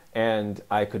 And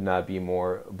I could not be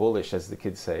more bullish, as the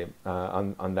kids say,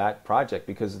 on that project,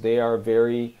 because they are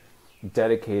very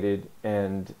dedicated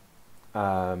and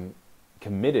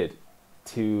committed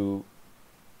to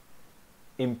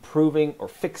improving or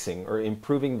fixing or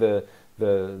improving the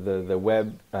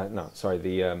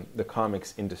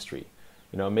comics industry.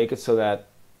 You know, make it so that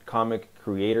comic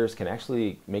creators can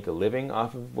actually make a living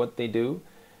off of what they do,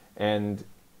 and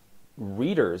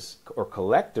readers or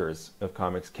collectors of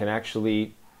comics can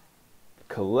actually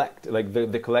collect, like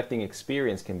the collecting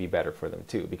experience can be better for them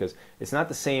too, because it's not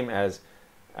the same as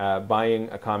buying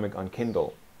a comic on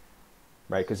Kindle,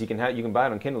 right? Because you can buy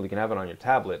it on Kindle, you can have it on your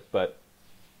tablet, but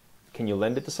can you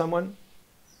lend it to someone?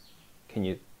 Can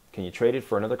you trade it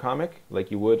for another comic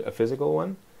like you would a physical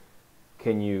one?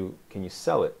 Can you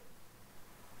sell it?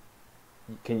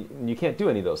 You can't do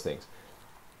any of those things.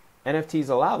 NFTs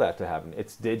allow that to happen.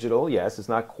 It's digital, yes, it's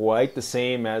not quite the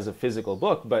same as a physical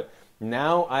book, but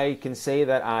now I can say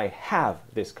that I have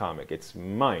this comic. It's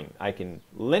mine. I can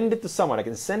lend it to someone. I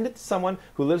can send it to someone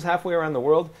who lives halfway around the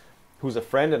world, who's a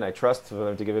friend, and I trust for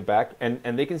them to give it back, and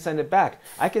they can send it back.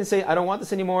 I can say, I don't want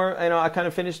this anymore. I kind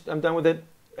of finished. I'm done with it,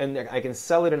 and I can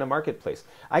sell it in a marketplace.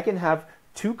 I can have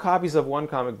 2 copies of one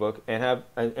comic book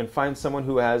and find someone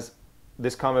who has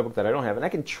this comic book that I don't have, and I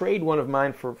can trade one of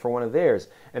mine for one of theirs,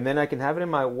 and then I can have it in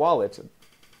my wallet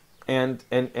and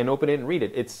open it and read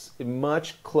it. It's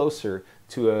much closer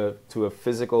to a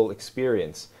physical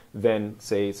experience than,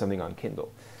 say, something on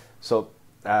Kindle. So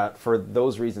for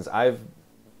those reasons, I've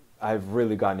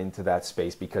really gotten into that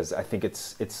space, because I think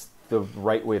it's the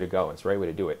right way to go. It's the right way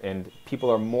to do it, and people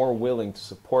are more willing to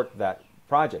support that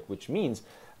project, which means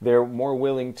they're more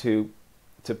willing to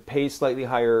pay slightly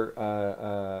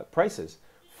higher prices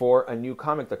for a new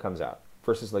comic that comes out,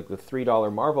 versus like the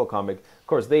 $3 Marvel comic. Of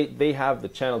course, they have the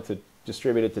channel to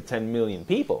distribute it to 10 million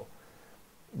people,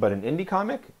 but an indie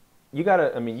comic, you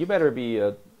better be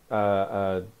a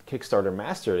Kickstarter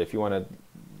master if you want to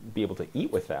be able to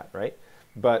eat with that, right?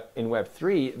 But in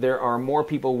Web3, there are more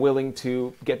people willing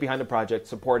to get behind the project,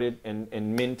 support it,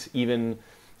 and mint even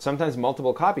sometimes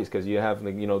multiple copies, because you have,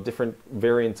 like, different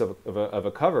variants of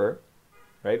a cover,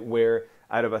 right? Where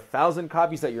out of 1,000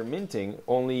 copies that you're minting,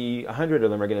 only 100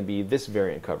 of them are going to be this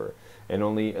variant cover, and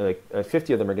only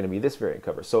 50 of them are going to be this variant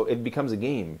cover. So it becomes a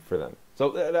game for them.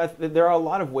 So there are a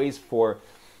lot of ways for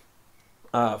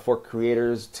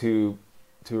creators to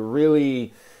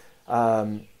really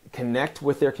connect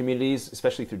with their communities,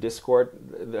 especially through Discord.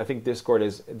 I think Discord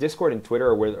and Twitter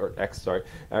are where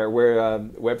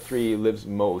Web3 lives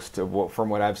most, from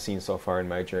what I've seen so far in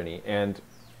my journey. And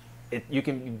you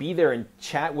can be there and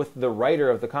chat with the writer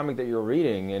of the comic that you're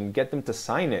reading and get them to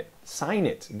sign it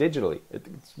digitally.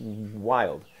 It's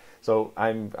wild. So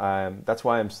that's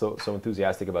why I'm so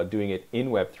enthusiastic about doing it in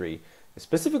Web3,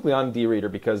 specifically on D-Reader,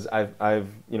 because I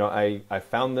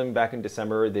found them back in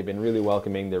December. They've been really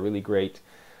welcoming. They're really great,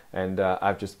 and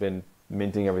I've just been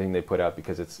minting everything they put out,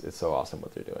 because it's so awesome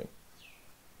what they're doing.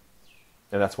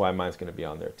 And that's why mine's going to be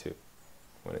on there too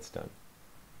when it's done.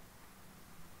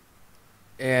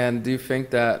 And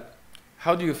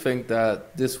how do you think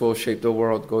that this will shape the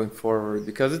world going forward?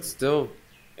 Because it's still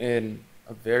in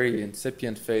a very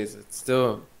incipient phase. It's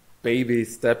still baby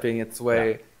stepping its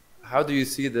way how do you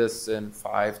see this in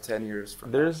 5, 10 years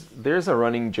from now? There's a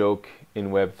running joke in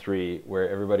Web3 where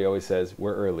everybody always says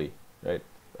we're early, right?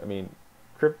 I mean,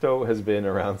 crypto has been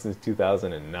around since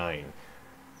 2009.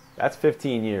 That's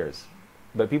 15 years.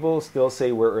 But people still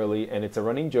say we're early, and it's a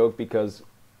running joke because,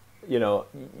 you know,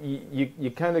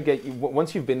 you kind of get,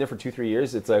 once you've been there for 2-3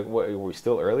 years, it's like, what, are we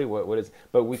still early? What is,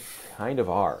 but we kind of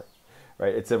are,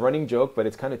 right? It's a running joke, but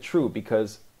it's kind of true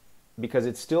because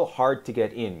it's still hard to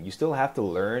get in. You still have to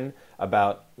learn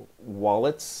about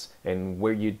wallets and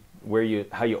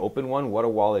how you open one, what a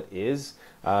wallet is.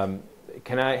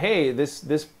 Hey,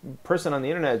 this person on the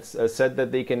internet said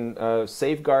that they can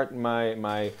safeguard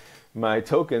my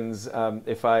tokens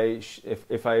if I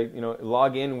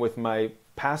log in with my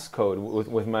passcode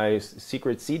with my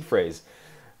secret seed phrase.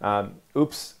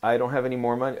 Oops, I don't have any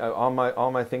more money. All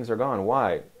my things are gone.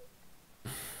 Why?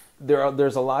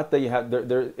 There's a lot that you have.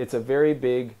 It's a very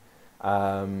big.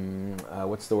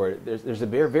 What's the word? There's a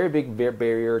very big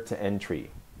barrier to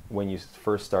entry when you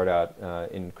first start out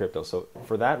in crypto. So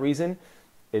for that reason,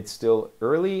 it's still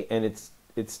early, and it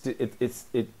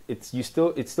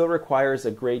still requires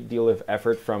a great deal of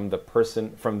effort from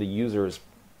the user's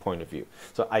point of view.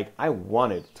 So I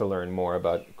wanted to learn more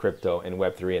about crypto and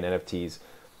Web3 and NFTs,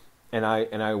 and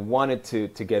I wanted to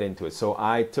get into it. So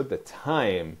I took the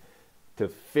time to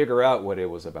figure out what it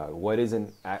was about. What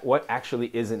actually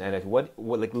is an NFT? What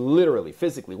like literally,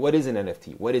 physically, what is an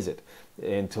NFT? What is it?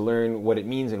 And to learn what it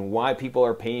means and why people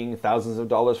are paying thousands of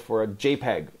dollars for a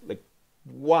JPEG. Like,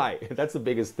 why? That's the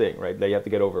biggest thing, right? That you have to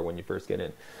get over when you first get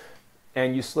in.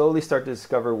 And you slowly start to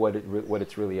discover what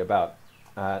it's really about.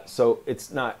 So it's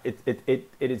not. It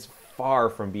is far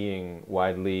from being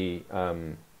widely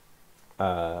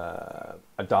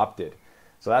adopted.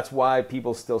 So that's why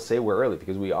people still say we're early,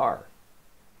 because we are.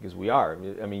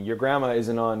 I mean, your grandma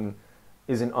isn't on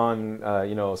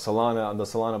Solana, on the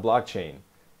Solana blockchain.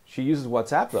 She uses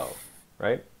WhatsApp though,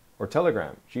 right? Or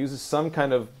Telegram. She uses some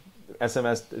kind of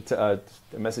SMS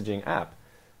messaging app.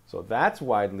 So that's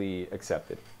widely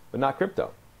accepted, but not crypto.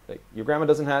 Like your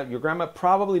grandma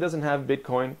probably doesn't have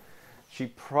Bitcoin. She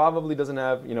probably doesn't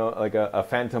have, like a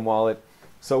phantom wallet.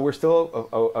 So we're still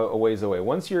a ways away.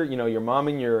 Once your mom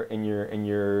and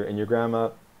your grandma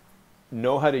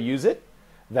know how to use it,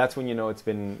 that's when it's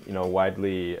been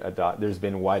widely there's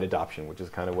been wide adoption, which is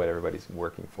kind of what everybody's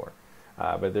working for.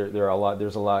 But there's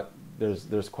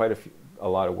quite a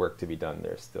lot of work to be done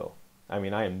there still. I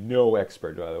mean, I am no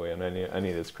expert, by the way, on any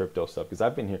of this crypto stuff, because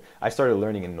I've been here. I started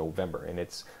learning in November, and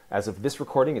it's, as of this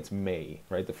recording, it's May,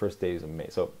 right? The first days of May.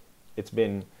 So it's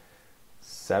been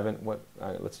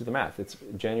let's do the math. It's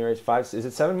January 5. Is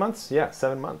it 7 months? Yeah,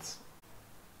 7 months.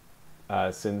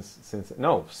 Since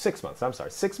 6 months. I'm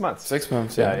sorry, 6 months. 6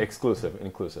 months. Yeah,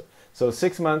 inclusive. So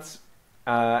 6 months,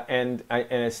 and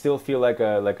I still feel like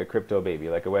a crypto baby,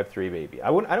 like a Web3 baby.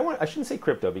 I shouldn't say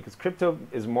crypto, because crypto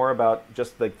is more about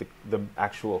just like the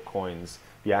actual coins,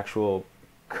 the actual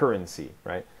currency,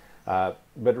 right?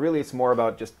 But really, it's more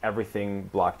about just everything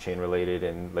blockchain related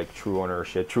and like true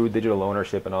ownership, true digital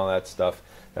ownership, and all that stuff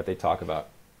that they talk about.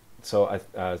 So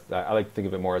I like to think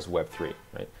of it more as Web3,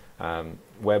 right?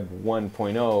 Web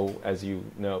 1.0, as you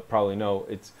probably know,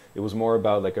 it was more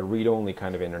about like a read-only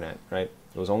kind of internet, right?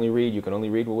 It was only read. You could only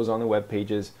read what was on the web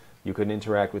pages. You couldn't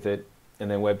interact with it.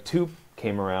 And then Web 2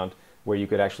 came around, where you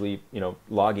could actually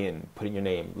log in, put in your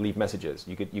name, leave messages.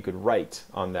 You could write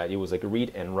on that. It was like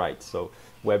read and write. So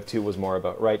Web 2 was more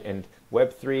about write, and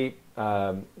Web 3,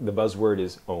 the buzzword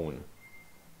is own,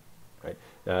 right?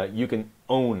 You can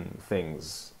own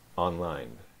things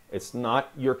online. It's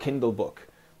not your Kindle book.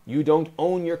 You don't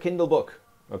own your Kindle book,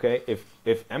 okay?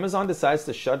 If Amazon decides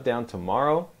to shut down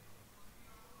tomorrow,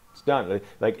 it's done.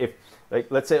 Like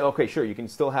let's say, okay, sure, you can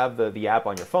still have the app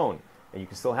on your phone, and you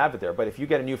can still have it there. But if you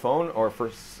get a new phone, or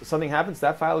for something happens,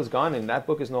 that file is gone, and that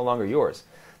book is no longer yours.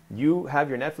 You have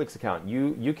your Netflix account.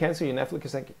 You cancel your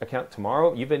Netflix account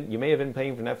tomorrow. You may have been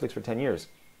paying for Netflix for 10 years,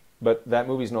 but that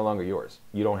movie is no longer yours.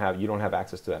 You don't have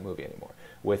access to that movie anymore.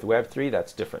 With Web3,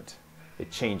 that's different.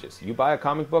 It changes. You buy a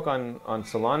comic book on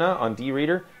Solana, on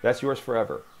D-Reader, that's yours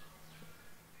forever,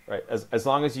 right? As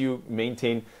long as you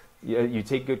maintain, you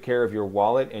take good care of your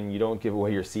wallet, and you don't give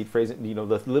away your seed phrase.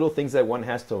 The little things that one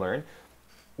has to learn.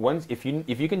 If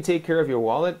you can take care of your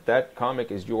wallet, that comic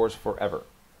is yours forever,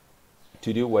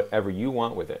 to do whatever you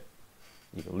want with it.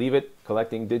 You can leave it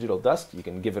collecting digital dust. You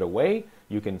can give it away.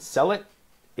 You can sell it.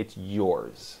 It's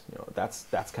yours. That's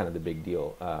kind of the big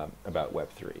deal about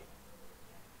Web3.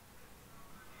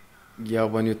 Yeah,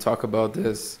 when you talk about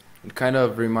this, it kind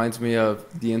of reminds me of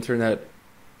the internet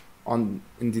in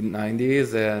the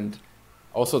 90s, and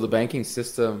also the banking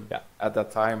system Yeah. at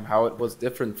that time, how it was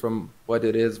different from what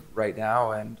it is right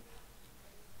now. And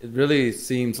it really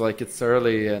seems like it's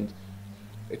early, and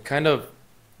it kind of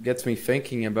gets me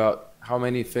thinking about how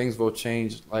many things will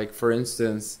change. Like, for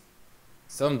instance,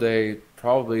 someday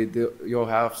probably you'll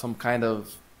have some kind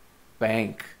of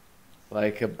bank,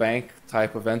 like a bank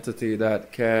type of entity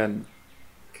that can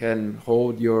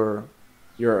hold your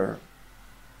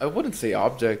I wouldn't say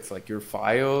objects, like your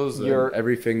files and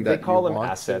everything They that call you them want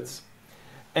assets. to.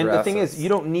 And Your the thing is, assets. you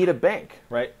don't need a bank,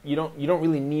 right? You don't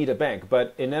really need a bank,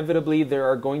 but inevitably there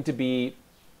are going to be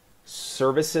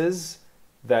services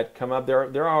that come up.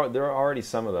 There are already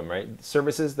some of them, right?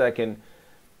 Services that can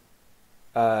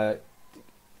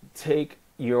take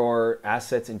your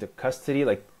assets into custody,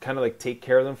 like kind of like take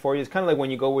care of them for you. It's kind of like when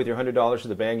you go with your $100 to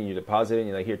the bank and you deposit it and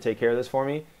you're like, here, take care of this for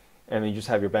me, and then you just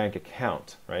have your bank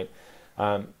account, right?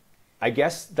 I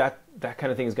guess that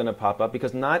kind of thing is going to pop up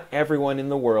because not everyone in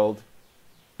the world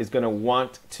is going to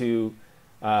want to,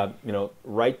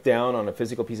 write down on a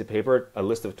physical piece of paper a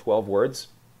list of 12 words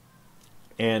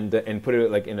and put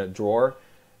it like in a drawer,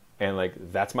 and like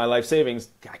that's my life savings.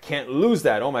 I can't lose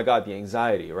that. Oh my God, the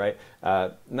anxiety, right?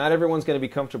 Not everyone's going to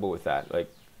be comfortable with that.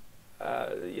 Like,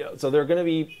 so there are going to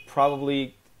be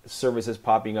probably services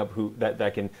popping up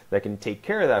that can take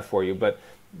care of that for you, but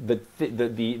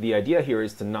the idea here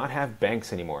is to not have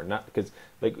banks anymore. Not because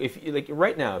like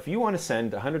right now, if you want to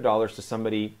send $100 to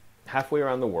somebody halfway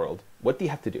around the world, what do you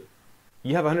have to do?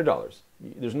 You have $100.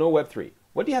 There's no Web3.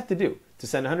 What do you have to do to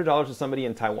send $100 to somebody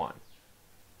in Taiwan?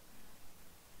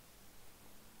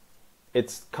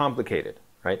 It's complicated,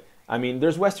 right? I mean,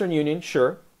 there's Western Union,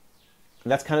 sure.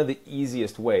 That's kind of the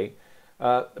easiest way.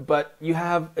 But you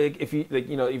have, if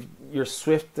your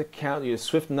Swift account, your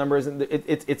Swift numbers, and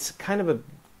it's kind of a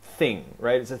thing,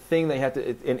 right? It's a thing that you have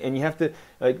to, and you have to,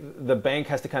 like, the bank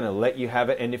has to kind of let you have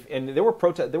it. And there were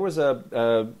protests. There was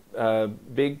a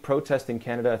big protest in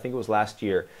Canada. I think it was last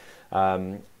year,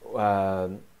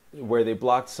 where they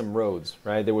blocked some roads,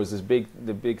 right? There was the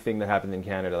big thing that happened in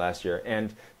Canada last year,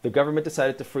 and the government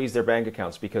decided to freeze their bank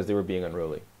accounts because they were being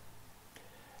unruly.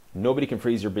 Nobody can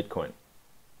freeze your Bitcoin,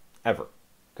 ever,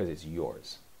 because it's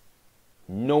yours.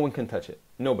 No one can touch it.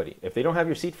 Nobody. If they don't have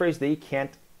your seed phrase, they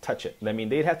can't touch it. I mean,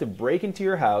 they'd have to break into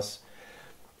your house,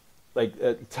 like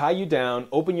tie you down,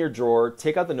 open your drawer,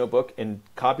 take out the notebook, and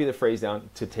copy the phrase down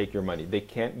to take your money. They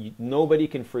can't. Nobody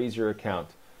can freeze your account.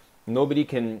 Nobody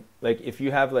can, like, if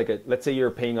you have, like, let's say you're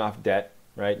paying off debt,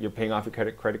 right? You're paying off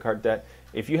your credit card debt.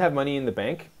 If you have money in the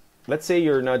bank, let's say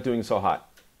you're not doing so hot,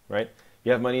 right?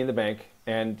 You have money in the bank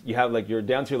and you have, like, you're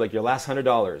down to like your last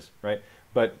 $100, right?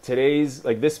 But today's,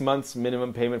 like, this month's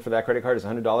minimum payment for that credit card is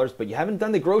 $100, but you haven't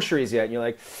done the groceries yet. And you're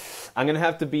like, I'm going to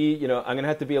have to be, I'm going to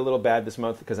have to be a little bad this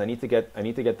month because I need to get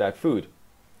that food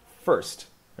first,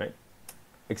 right?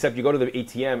 Except you go to the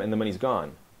ATM and the money's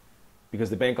gone because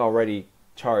the bank already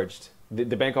charged,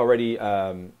 the bank already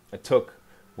took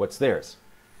what's theirs.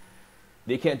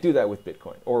 They can't do that with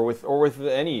Bitcoin or with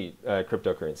any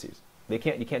cryptocurrencies. You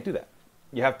can't do that.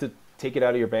 You have to take it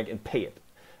out of your bank and pay it.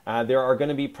 There are going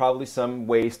to be probably some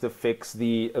ways to fix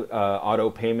the auto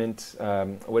payment,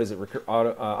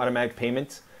 automatic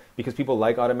payment, because people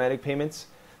like automatic payments.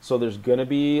 So there's going to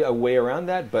be a way around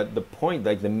that. But the point,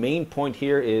 like the main point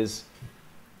here is,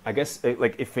 I guess,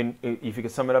 like if you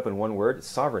could sum it up in one word, it's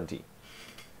sovereignty.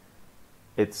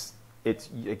 It's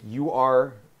like you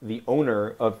are the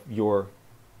owner of your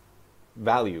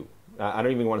value. I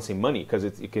don't even want to say money because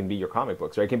it can be your comic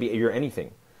books, right? It can be your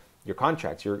anything, your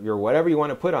contracts, your whatever you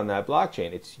want to put on that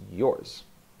blockchain. It's yours,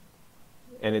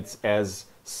 and it's as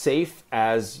safe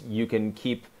as you can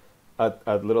keep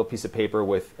a little piece of paper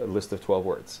with a list of 12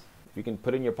 words. If you can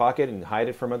put it in your pocket and hide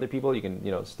it from other people, you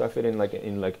can stuff it in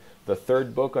like the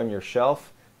third book on your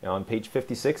shelf on page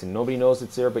 56, and nobody knows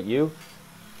it's there but you.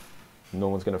 No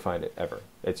one's going to find it ever.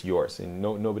 It's yours, and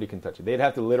nobody can touch it. They'd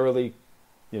have to literally,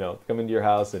 come into your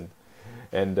house and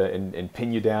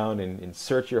pin you down and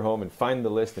search your home and find the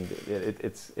list. And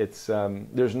it's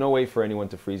there's no way for anyone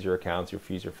to freeze your accounts, or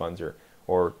freeze your funds,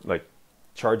 or like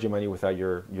charge you money without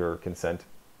your consent.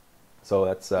 So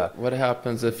that's what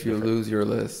happens if you lose your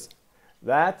list?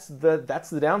 That's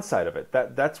the downside of it.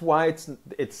 That's why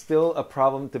it's still a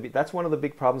problem to be. That's one of the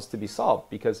big problems to be solved,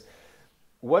 because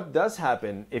what does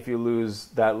happen if you lose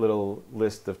that little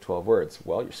list of 12 words?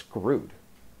 Well, you're screwed.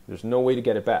 There's no way to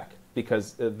get it back,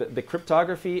 because the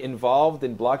cryptography involved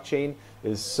in blockchain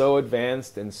is so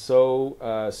advanced and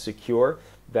so secure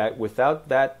that without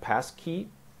that passkey,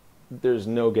 there's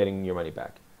no getting your money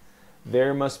back.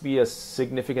 There must be a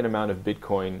significant amount of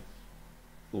Bitcoin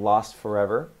lost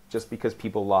forever just because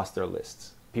people lost their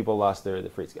lists. people lost their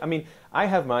freeze. I mean, I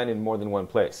have mine in more than one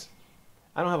place.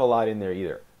 I don't have a lot in there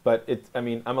either. But I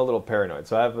mean, I'm a little paranoid,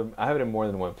 so I have it in more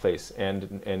than one place,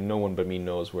 and no one but me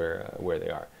knows where they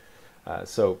are.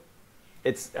 So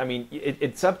I mean,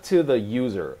 it's up to the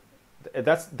user.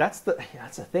 That's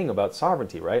the thing about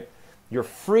sovereignty, right? You're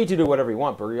free to do whatever you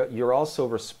want, but you're also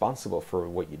responsible for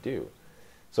what you do.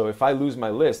 So if I lose my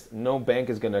list, no bank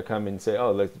is going to come and say,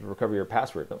 "Oh, let's recover your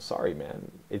password." No, sorry,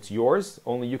 man. It's yours.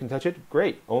 Only you can touch it.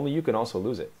 Great. Only you can also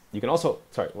lose it. You can also,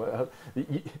 sorry.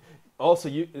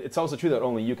 It's also true that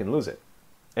only you can lose it,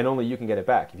 and only you can get it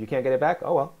back. If you can't get it back,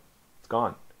 oh well, it's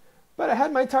gone. But I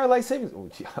had my entire life savings. Oh,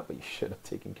 yeah, but you should have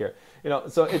taken care.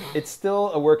 So it's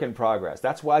still a work in progress.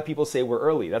 That's why people say we're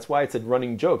early. That's why it's a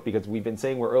running joke, because they've been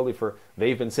saying we're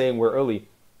early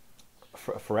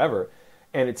forever.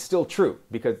 And it's still true,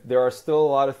 because there are still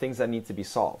a lot of things that need to be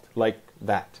solved, like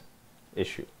that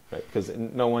issue, right? Because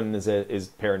no one is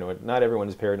paranoid. Not everyone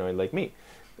is paranoid like me,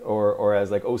 or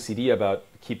as like OCD about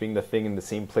keeping the thing in the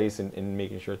same place and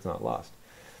making sure it's not lost.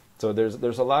 So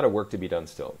there's a lot of work to be done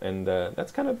still, and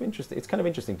that's kind of interesting. It's kind of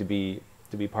interesting to be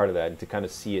part of that and to kind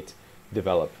of see it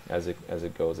develop as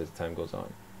time goes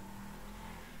on.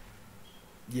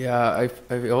 Yeah,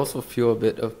 I also feel a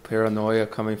bit of paranoia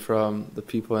coming from the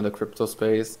people in the crypto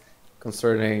space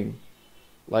concerning,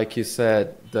 like you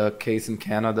said, the case in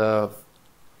Canada of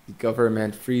the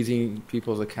government freezing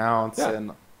people's accounts. Yeah.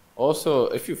 And also,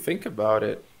 if you think about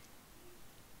it,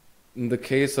 in the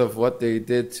case of what they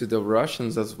did to the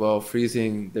Russians as well,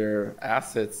 freezing their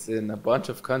assets in a bunch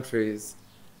of countries,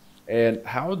 and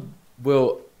how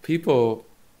will people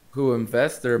who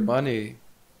invest their money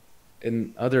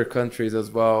in other countries as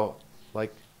well,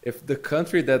 like if the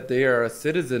country that they are a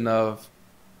citizen of,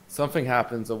 something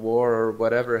happens, a war or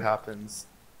whatever happens,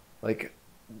 like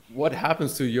what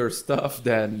happens to your stuff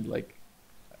then? Like,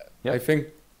 Yep. I think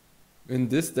in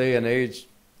this day and age,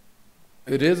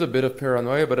 it is a bit of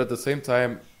paranoia, but at the same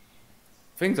time,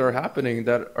 things are happening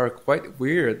that are quite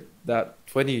weird that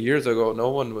 20 years ago no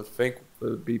one would think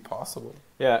would be possible.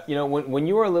 Yeah, when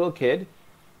you were a little kid,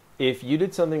 if you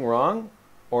did something wrong,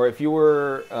 or if you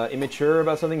were immature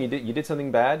about something, you did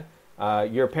something bad,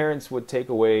 your parents would take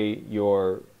away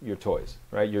your toys,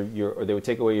 right? Or they would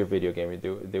take away your video game.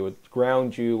 They would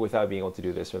ground you without being able to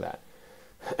do this or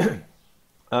that.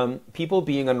 People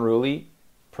being unruly,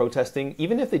 protesting,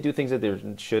 even if they do things that they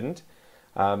shouldn't,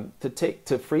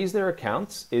 to freeze their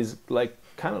accounts is like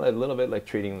kind of a little bit like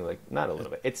treating them like, not a little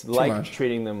bit, it's like much.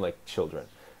 treating them like children,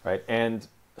 right? And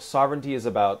sovereignty is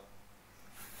about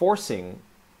forcing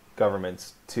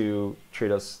governments to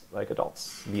treat us like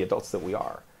adults, the adults that we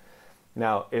are.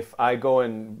 Now, if I go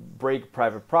and break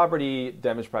private property,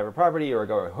 damage private property, or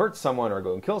go and hurt someone, or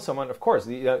go and kill someone, of course,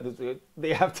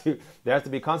 they have to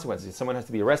be consequences. Someone has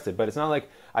to be arrested. But it's not like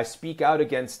I speak out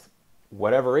against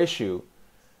whatever issue,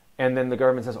 and then the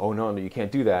government says, "Oh no, you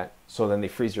can't do that." So then they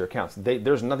freeze your accounts.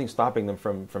 There's nothing stopping them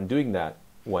from doing that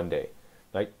one day.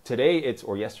 Like today,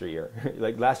 or yesteryear,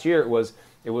 like last year, it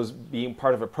was being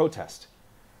part of a protest.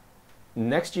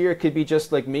 Next year, it could be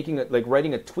just like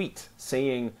writing a tweet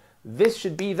saying, "This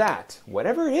should be that,"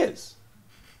 whatever it is.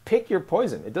 Pick your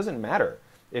poison. It doesn't matter.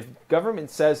 If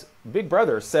government says, Big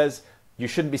Brother says you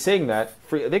shouldn't be saying that,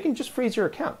 they can just freeze your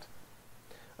account.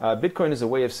 Bitcoin is a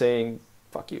way of saying,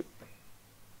 fuck you.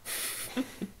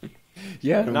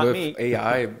 Yeah, Not with me.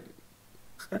 AI,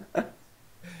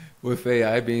 with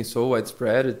AI being so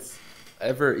widespread, it's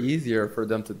ever easier for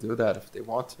them to do that if they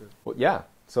want to. Well, yeah.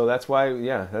 So that's why we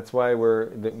are. It's like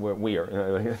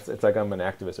I'm an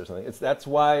activist or something. That's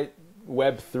why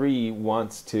Web3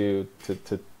 wants to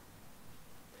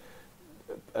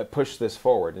push this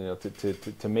forward.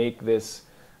 To make this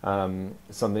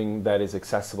something that is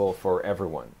accessible for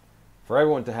everyone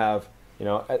to have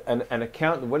an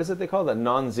account. What is it they call it? A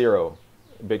non-zero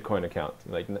Bitcoin account.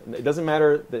 Like it doesn't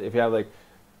matter that if you have like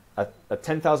a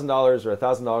 $10,000 or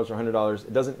 $1,000 or $100,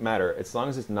 it doesn't matter as long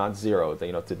as it's not zero.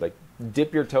 To like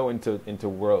dip your toe into the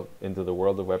world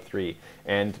of Web3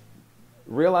 and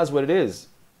realize what it is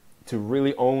to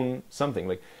really own something.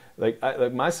 Like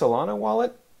my Solana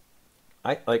wallet,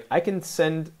 I can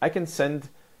send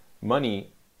money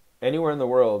anywhere in the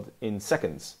world in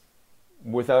seconds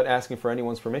without asking for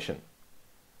anyone's permission.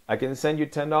 I can send you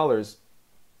 $10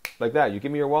 like that. You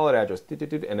give me your wallet address,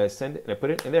 and I send it, and I put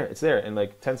it in there. It's there, and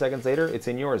like 10 seconds later, it's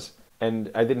in yours.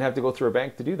 And I didn't have to go through a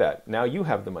bank to do that. Now you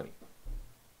have the money.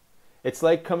 It's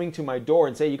like coming to my door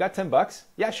and say, "You got $10?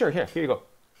 Yeah, sure. Here you go."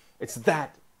 It's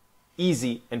that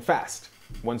easy and fast.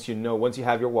 Once you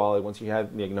have your wallet, once you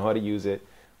know how to use it,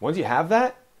 once you have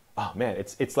that, oh man,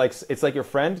 it's like your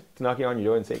friend knocking on your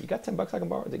door and saying, "You got $10 I can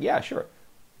borrow?" It's like, "Yeah, sure."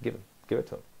 Give it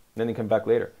to him. Then they come back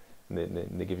later, and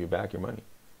they give you back your money.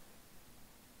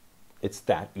 It's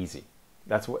that easy.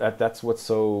 That's what's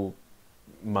so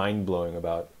mind-blowing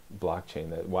about blockchain,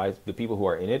 that why the people who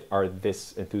are in it are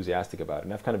this enthusiastic about it.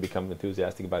 And I've kind of become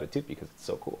enthusiastic about it too, because it's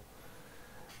so cool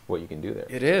what you can do there.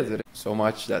 It is so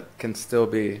much that can still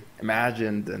be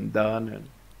imagined and done.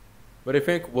 But I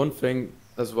think one thing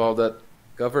as well that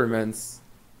governments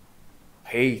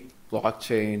hate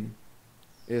blockchain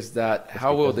is that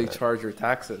how will they charge your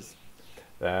taxes?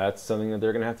 That's something that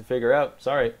they're going to have to figure out.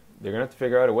 Sorry, they're going to have to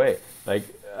figure out a way. Like,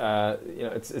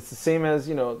 it's the same as,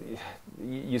 you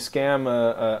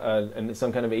scam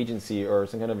some kind of agency or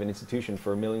some kind of an institution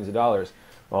for millions of dollars.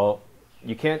 Well,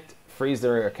 you can't freeze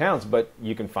their accounts, but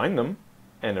you can find them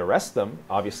and arrest them,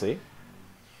 obviously.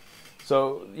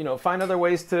 So, find other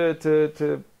ways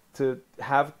to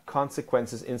have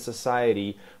consequences in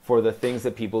society for the things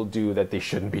that people do that they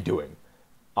shouldn't be doing,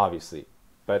 obviously.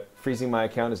 But freezing my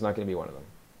account is not going to be one of them,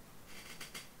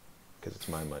 because it's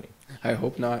my money. I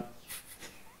hope not.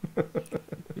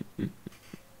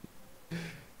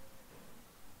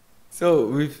 So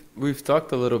we've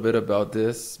talked a little bit about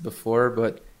this before,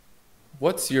 but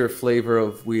what's your flavor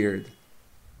of weird?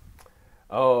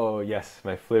 Oh yes,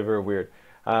 my flavor of weird.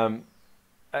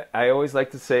 I always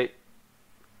like to say,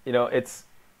 it's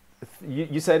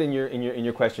you said in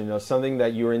your question, something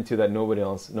that you're into that no one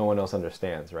else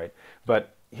understands, right?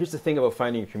 But here's the thing about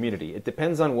finding a community. It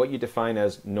depends on what you define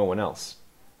as no one else,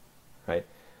 right?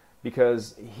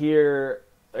 Because here,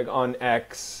 like on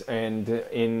X and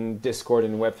in Discord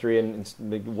and Web3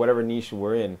 and whatever niche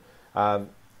we're in,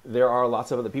 there are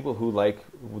lots of other people who like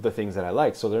the things that I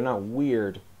like, so they're not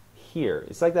weird here.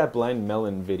 It's like that Blind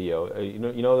Melon video. You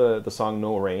know the song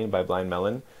No Rain by Blind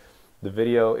Melon? The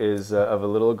video is of a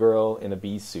little girl in a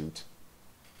bee suit.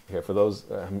 Okay, for those,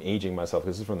 I'm aging myself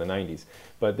because this is from the 90s.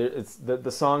 But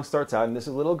the song starts out, and this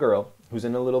is a little girl who's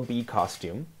in a little bee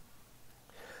costume.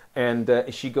 And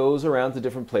she goes around to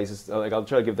different places. Like, I'll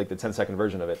try to give like the 10-second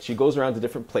version of it. She goes around to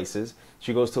different places.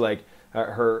 She goes to like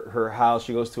her house.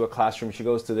 She goes to a classroom. She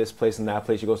goes to this place and that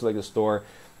place. She goes to like the store,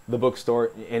 the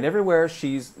bookstore, and everywhere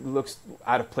she looks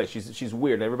out of place. She's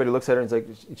weird. And everybody looks at her and it's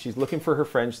like she's looking for her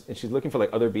friends and she's looking for like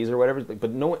other bees or whatever.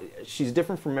 But no, she's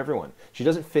different from everyone. She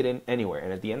doesn't fit in anywhere.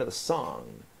 And at the end of the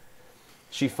song,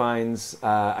 she finds,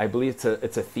 I believe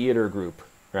it's a theater group,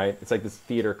 right? It's like this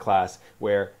theater class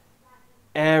where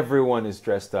everyone is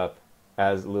dressed up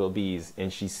as little bees,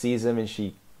 and she sees them and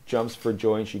she jumps for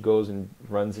joy, and she goes and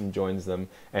runs and joins them,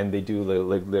 and they do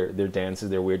like their dances,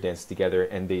 their weird dances together,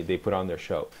 and they put on their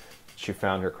show. She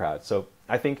found her crowd. So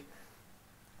I think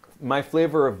my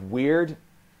flavor of weird,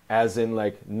 as in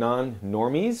like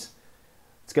non-normies,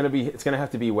 it's gonna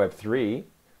have to be Web3.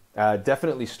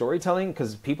 Definitely storytelling,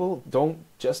 because people don't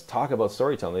just talk about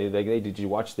storytelling. They did you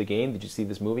watch the game? Did you see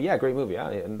this movie? Yeah, great movie. Yeah,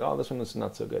 and this one was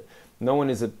not so good. No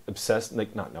one is obsessed,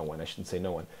 like not no one, I shouldn't say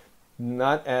no one.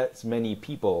 Not as many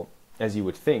people as you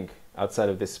would think outside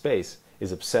of this space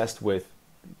is obsessed with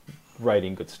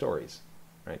writing good stories,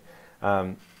 right?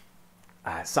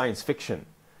 Science fiction,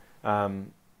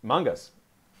 mangas,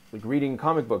 like reading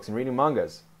comic books and reading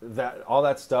mangas. All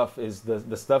that stuff is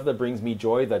the stuff that brings me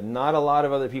joy that not a lot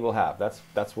of other people have.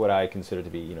 That's what I consider to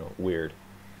be, weird,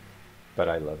 but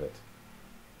I love it.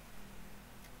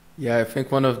 Yeah, I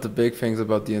think one of the big things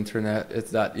about the internet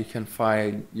is that you can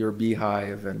find your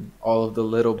beehive and all of the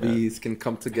little bees can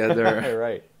come together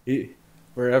right,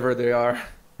 wherever they are.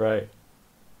 Right.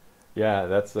 Yeah,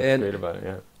 that's great about it.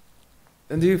 Yeah.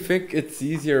 And do you think it's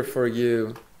easier for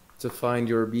you to find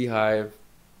your beehive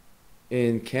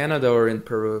in Canada or in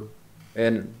Peru?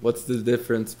 And what's the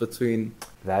difference between...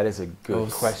 That is a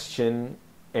good question.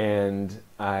 And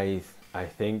I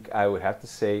think I would have to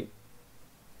say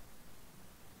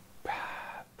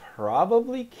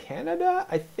probably Canada,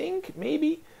 I think,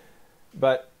 maybe.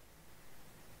 But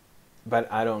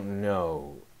I don't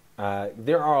know.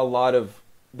 There are a lot of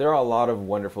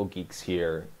wonderful geeks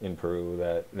here in Peru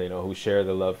that who share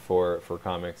the love for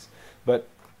comics. But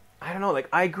I don't know, like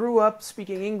I grew up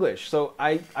speaking English, so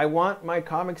I want my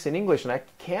comics in English, and I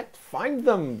can't find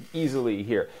them easily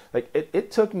here. Like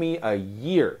it took me a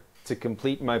year to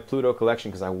complete my Pluto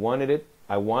collection because I wanted it.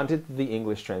 I wanted the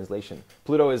English translation.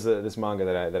 Pluto is this manga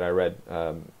that I read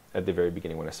at the very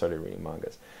beginning when I started reading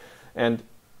mangas, and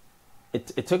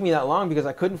it took me that long because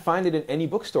I couldn't find it in any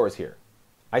bookstores here.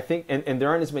 I think, and there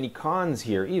aren't as many cons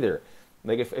here either.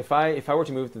 Like if I were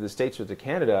to move to the States or to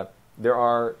Canada, there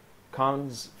are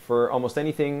cons for almost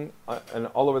anything and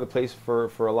all over the place for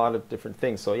a lot of different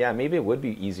things. So yeah, maybe it would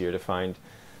be easier to find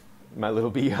my little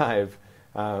beehive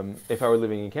if I were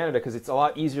living in Canada, because it's a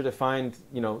lot easier to find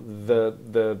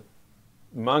the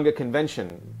manga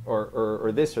convention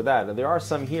or this or that. There are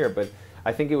some here, but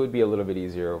I think it would be a little bit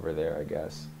easier over there, I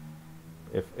guess,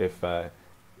 if I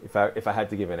had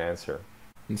to give an answer.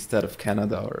 Instead of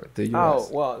Canada or the US? Oh,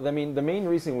 well, I mean, the main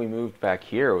reason we moved back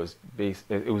here was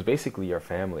it was basically our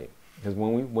family. Because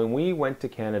when we went to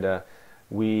Canada,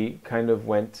 we kind of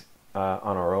went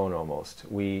on our own almost.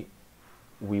 We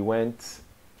went,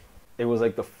 it was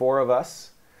like the four of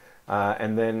us,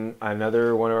 and then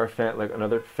another one of our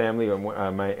another family,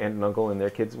 my aunt and uncle and their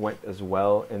kids went as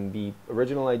well. And the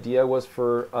original idea was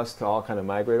for us to all kind of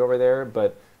migrate over there,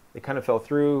 but it kind of fell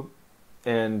through.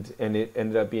 And it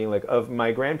ended up being like, of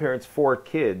my grandparents' 4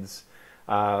 kids,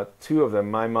 2 of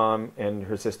them, my mom and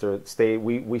her sister,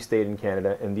 we stayed in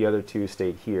Canada, and the other 2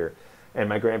 stayed here. And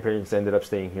my grandparents ended up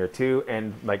staying here too.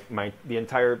 And like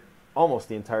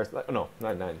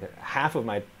half of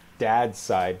my dad's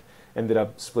side ended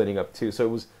up splitting up too. So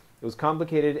it was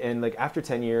complicated. And like after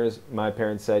 10 years, my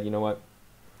parents said, you know what,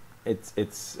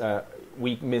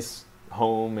 we miss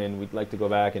home and we'd like to go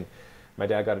back. And my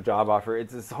dad got a job offer.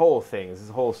 It's this whole thing. It's this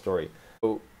whole story.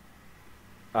 So,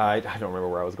 I don't remember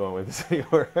where I was going with this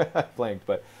anymore. I blanked.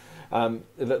 But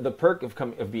the perk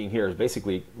of being here is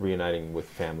basically reuniting with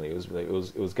family. It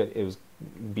was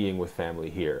being with family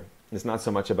here. It's not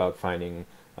so much about finding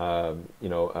a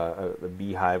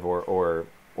beehive or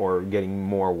getting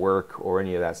more work or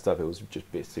any of that stuff. It was just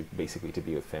basically to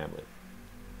be with family.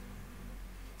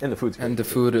 And the food's great. And the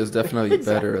food is definitely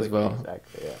better as well.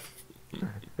 Exactly.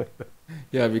 Yeah.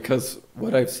 Yeah, because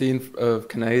what I've seen of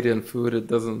Canadian food, it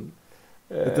doesn't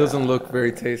look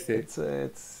very tasty.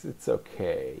 It's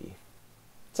okay.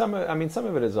 Some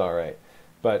of it is all right,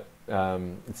 but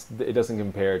it doesn't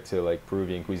compare to like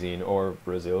Peruvian cuisine or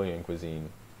Brazilian cuisine.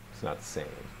 It's not the same.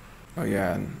 Oh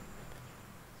yeah,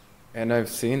 and I've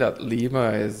seen that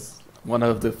Lima is one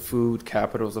of the food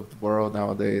capitals of the world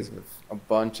nowadays, with a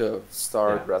bunch of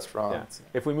starred restaurants.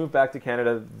 Yeah. If we move back to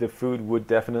Canada, the food would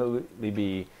definitely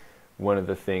be one of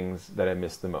the things that I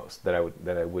miss the most, that I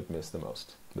would miss the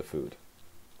most, the food.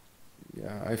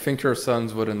 Yeah, I think your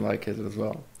sons wouldn't like it as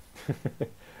well.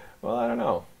 Well, I don't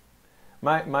know.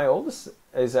 My oldest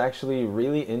is actually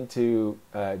really into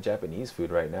Japanese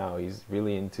food right now. He's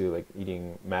really into like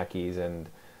eating makis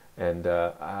and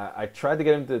I tried to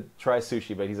get him to try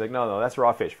sushi, but he's like, no, that's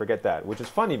raw fish. Forget that. Which is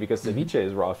funny because ceviche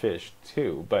is raw fish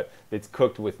too, but it's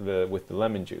cooked with the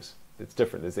lemon juice. It's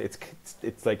different.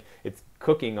 It's like it's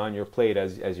cooking on your plate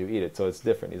as you eat it, so it's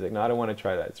different. He's like, no, I don't want to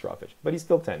try that. It's raw fish. But he's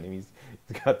still 10. He's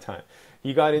got time.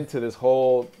 He got into this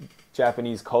whole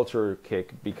Japanese culture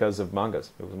kick because of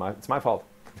mangas. It's my fault.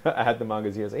 I had the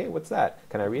mangas. He was like, hey, what's that?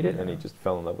 Can I read it? And he just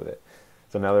fell in love with it.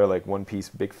 So now they're like One Piece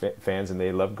big fans, and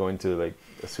they love going to like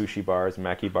sushi bars,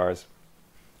 maki bars,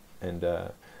 and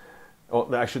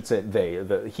I should say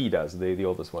he does. The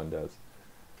oldest one does.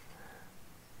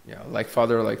 Yeah, like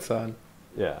father, like son.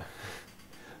 Yeah.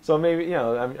 So maybe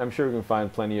I'm sure we can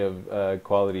find plenty of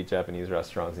quality Japanese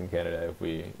restaurants in Canada if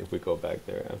we go back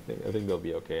there. I think they'll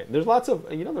be okay. There's lots of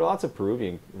there are lots of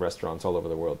Peruvian restaurants all over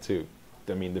the world too.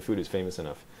 I mean, the food is famous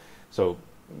enough, so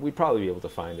we'd probably be able to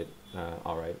find it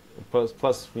all right.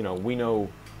 Plus, we know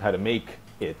how to make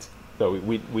it. So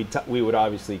we would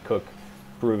obviously cook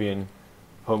Peruvian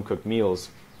home cooked meals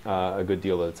a good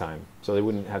deal of the time, so they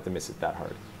wouldn't have to miss it that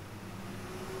hard.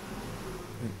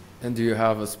 And do you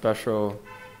have a special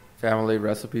family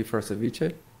recipe for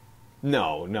ceviche?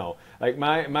 No. Like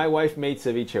my wife made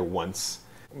ceviche once,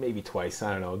 maybe twice.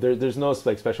 I don't know. There's no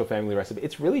like special family recipe.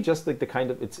 It's really just like the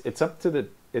kind of it's up to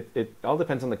it all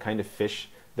depends on the kind of fish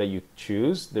that you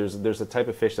choose. There's a type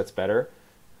of fish that's better,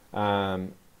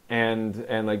 and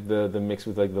like the mix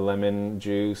with like the lemon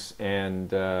juice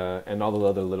and all the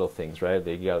other little things, right?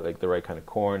 You got like the right kind of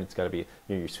corn. It's got to be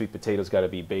your sweet potatoes got to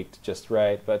be baked just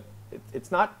right, but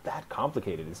it's not that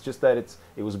complicated. It's just that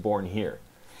it was born here.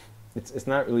 It's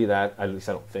not really that, at least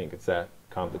I don't think it's that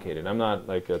complicated. I'm not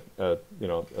like a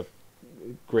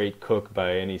great cook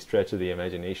by any stretch of the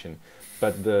imagination,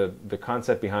 but the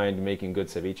concept behind making good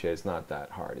ceviche is not that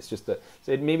hard. It's just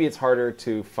maybe it's harder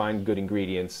to find good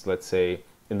ingredients, let's say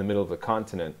in the middle of the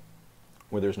continent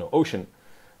where there's no ocean,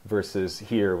 versus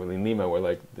here in Lima where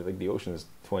like the ocean is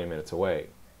 20 minutes away,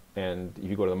 and if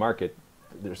you go to the market,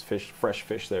 there's fresh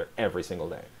fish there every single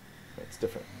day. It's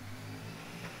different.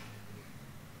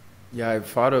 Yeah, I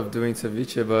thought of doing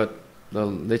ceviche, but the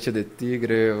leche de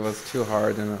tigre was too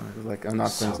hard, and I was like, I'm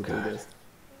not going to do this.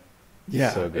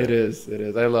 Yeah, so it is.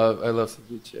 I love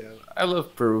ceviche. I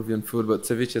love Peruvian food, but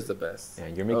ceviche is the best. Yeah,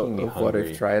 you're making me hungry. What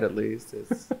I've tried, at least.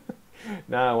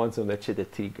 Now I want some leche de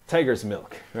tigre. Tiger's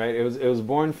milk, right? It was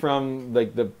born from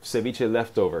like the ceviche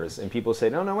leftovers, and people say,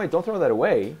 no, wait, don't throw that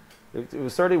away. It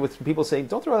was started with people saying,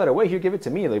 "Don't throw that away. Here, give it to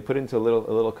me." And they put it into a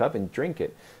little cup and drink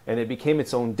it, and it became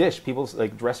its own dish. People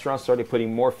like restaurants started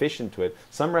putting more fish into it.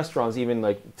 Some restaurants even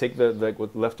like take the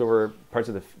with leftover parts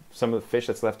of some of the fish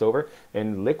that's left over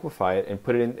and liquefy it and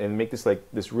put it in and make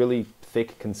this really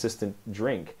thick, consistent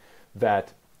drink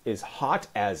that is hot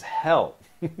as hell,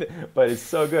 but it's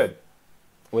so good.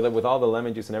 With all the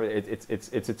lemon juice and everything,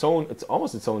 it's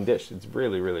almost its own dish. It's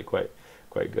really quite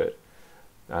good.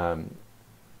 I'm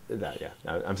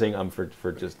saying for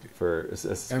a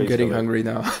space. I'm getting hungry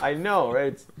now. I know,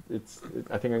 right?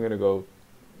 I think I'm gonna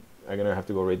have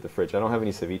to go raid the fridge. I don't have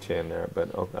any ceviche in there,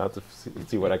 but I'll have to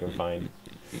see what I can find.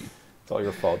 It's all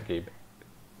your fault, Gabe.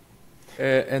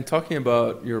 And talking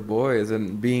about your boys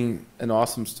and being an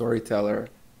awesome storyteller,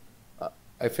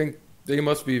 I think they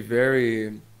must be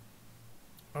very,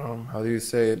 how do you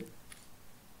say it?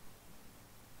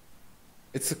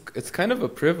 It's kind of a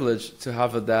privilege to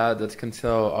have a dad that can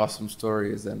tell awesome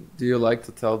stories. And do you like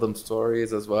to tell them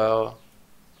stories as well?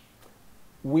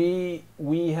 We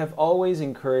have always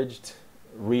encouraged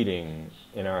reading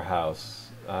in our house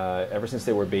ever since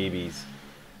they were babies.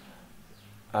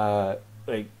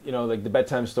 Like the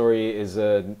bedtime story is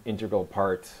an integral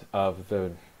part of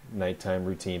the bedtime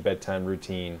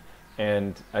routine,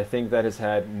 and I think that has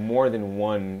had more than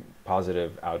one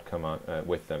positive outcome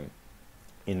with them,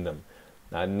 in them.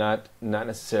 Not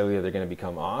necessarily that they're going to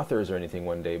become authors or anything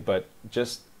one day, but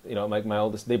just like my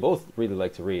oldest, they both really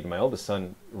like to read. My oldest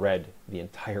son read the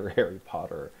entire Harry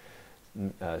Potter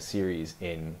series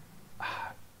in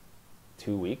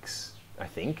 2 weeks. I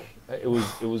think it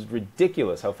was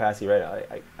ridiculous how fast he read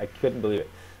it. I couldn't believe it.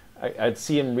 I'd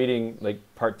see him reading like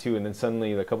part 2, and then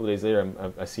suddenly a couple of days later,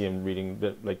 I see him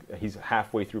reading he's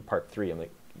halfway through part 3. I'm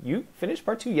like, "You finished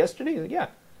part 2 yesterday?" He's like, "Yeah."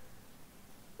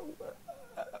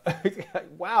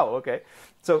 Wow. Okay.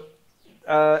 So,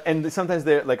 and sometimes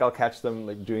they're like, I'll catch them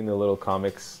like doing the little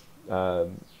comics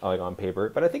like on paper.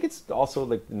 But I think it's also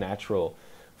like natural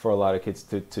for a lot of kids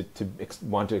to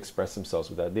want to express themselves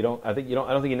with that. I don't think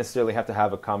you necessarily have to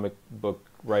have a comic book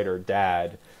writer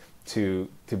dad to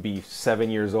be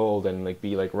 7 years old and like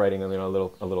be like writing a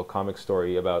little comic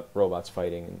story about robots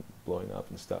fighting and blowing up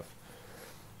and stuff.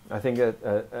 I think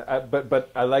that,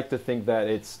 but I like to think that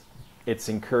it's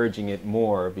encouraging it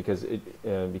more because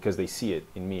they see it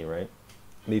in me, right?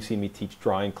 They've seen me teach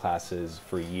drawing classes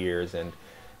for years, and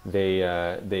they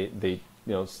and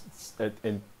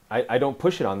I don't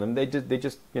push it on them. They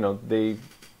just they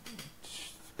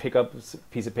pick up a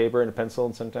piece of paper and a pencil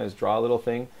and sometimes draw a little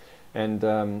thing, and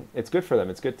it's good for them.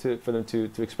 It's good for them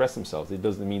to express themselves. It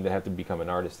doesn't mean they have to become an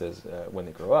artist when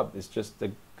they grow up. It's just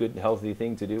a good, healthy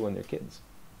thing to do when they're kids.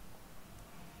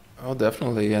 Oh,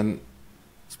 definitely, and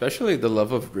especially the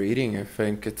love of reading. I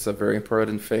think it's a very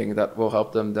important thing that will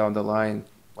help them down the line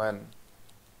when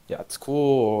at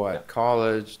school or at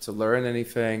college to learn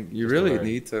anything. You just really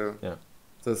need to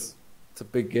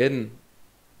begin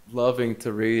loving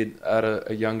to read at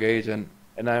a young age, and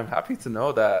I'm happy to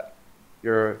know that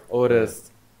your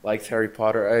oldest likes Harry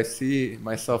Potter. I see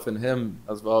myself in him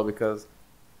as well because,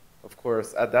 of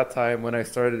course, at that time when I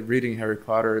started reading Harry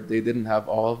Potter, they didn't have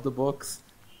all of the books.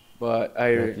 But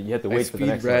you had to wait for the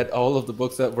next read one. all of the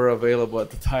books that were available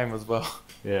at the time as well.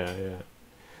 Yeah.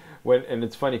 And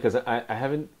it's funny because I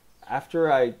haven't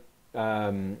after I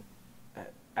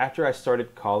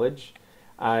started college,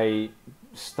 I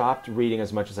stopped reading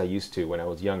as much as I used to when I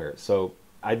was younger. So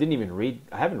I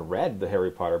haven't read the Harry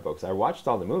Potter books. I watched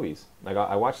all the movies. Like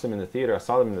I watched them in the theater. I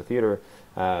saw them in the theater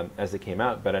as they came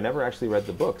out, but I never actually read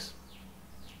the books.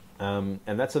 And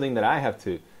that's something that I have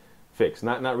to fix.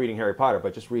 Not reading Harry Potter,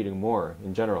 but just reading more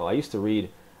in general. I used to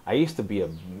be a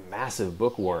massive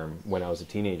bookworm when I was a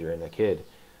teenager and a kid.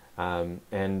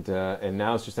 And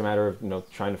now it's just a matter of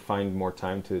trying to find more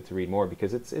time to read more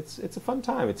because it's a fun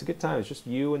time. It's a good time. It's just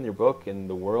you and your book and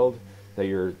the world that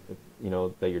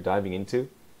you're diving into.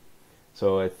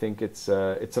 So I think it's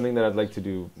something that I'd like to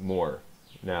do more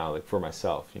now, like for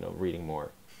myself. Reading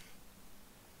more.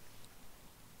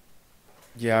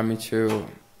 Yeah, me too.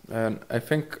 And I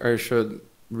think I should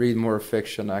read more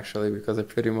fiction actually because I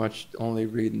pretty much only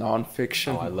read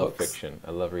non-fiction. Oh, I love books. fiction.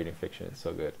 I love reading fiction. It's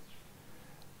so good.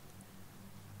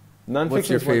 What's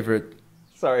your favorite?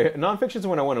 Nonfiction is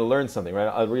when I want to learn something, right?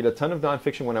 I'll read a ton of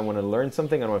nonfiction when I want to learn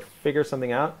something. I want to figure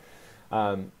something out.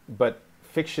 But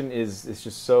fiction is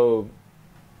just so.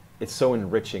 It's so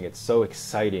enriching. It's so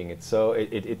exciting. It's so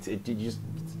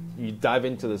you dive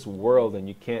into this world and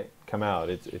you can't come out.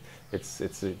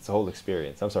 It's a whole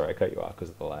experience. I'm sorry, I cut you off because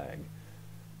of the lag.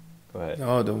 Go ahead.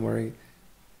 No, don't worry.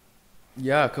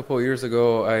 Yeah, a couple of years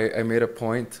ago, I made a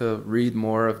point to read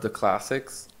more of the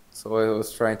classics. So I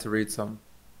was trying to read some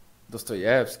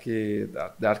Dostoevsky,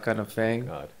 that kind of thing.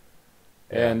 God.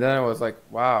 Yeah. And then I was like,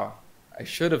 wow, I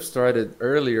should have started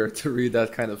earlier to read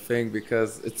that kind of thing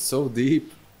because it's so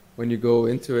deep when you go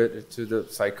into it, into the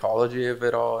psychology of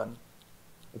it all. And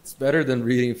it's better than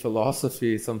reading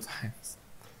philosophy sometimes.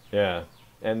 Yeah.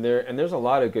 And there's a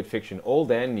lot of good fiction,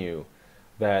 old and new,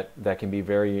 that can be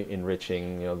very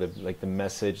enriching. You know, the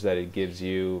message that it gives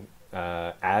you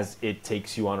as it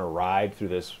takes you on a ride through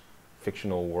this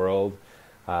fictional world.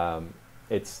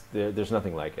 There's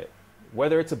nothing like it.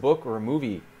 Whether it's a book or a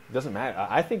movie, it doesn't matter.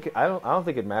 I don't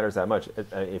think it matters that much.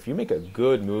 If you make a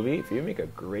good movie, if you make a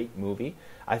great movie,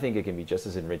 I think it can be just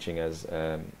as enriching as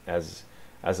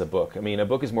a book. I mean, a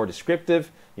book is more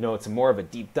descriptive. You know, it's more of a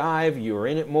deep dive. You're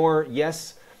in it more,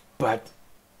 yes, but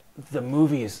the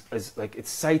movie is like, it's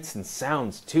sights and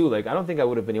sounds too. Like, I don't think I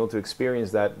would have been able to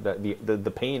experience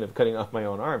the pain of cutting off my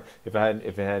own arm if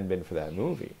it hadn't been for that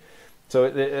movie. So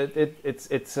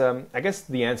it's I guess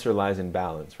the answer lies in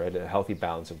balance, right? A healthy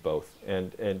balance of both,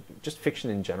 and just fiction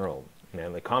in general,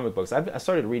 man. Like comic books, I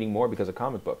started reading more because of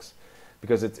comic books,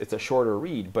 because it's a shorter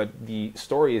read, but the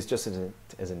story is just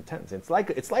as intense. It's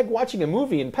like watching a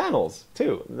movie in panels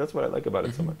too. That's what I like about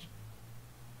it so much.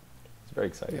 It's very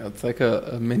exciting. Yeah, it's like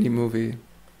a mini movie.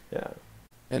 Yeah.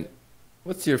 And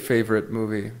what's your favorite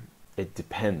movie? It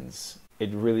depends.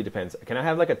 It really depends. Can I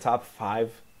have like a top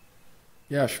 5?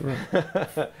 Yeah, sure.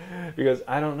 Because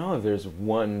I don't know if there's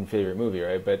one favorite movie,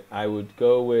 right? But I would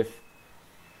go with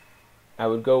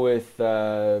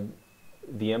The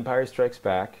Empire Strikes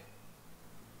Back,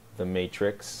 The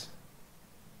Matrix,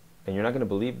 and you're not going to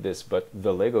believe this, but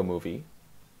the Lego Movie,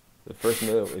 the first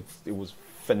movie, it was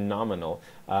phenomenal.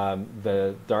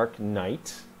 The Dark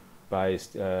Knight by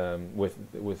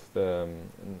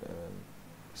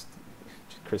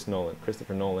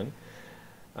Christopher Nolan.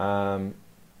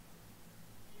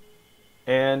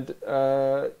 And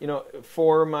you know,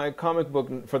 for the comic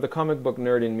book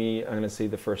nerd in me, I'm going to say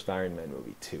the first Iron Man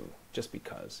movie too, just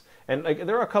because. And like,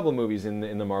 there are a couple of movies in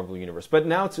the Marvel universe, but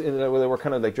now we're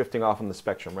kind of like drifting off on the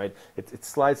spectrum, right? It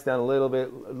slides down a little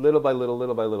bit, little by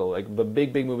little. Like the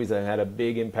big movies that had a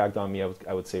big impact on me,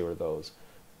 I would say were those.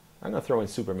 I'm going to throw in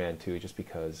Superman too, just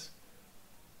because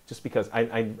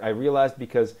I realized,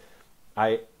 because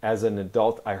as an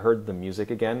adult, I heard the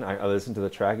music again, I listened to the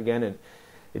track again, and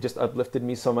it just uplifted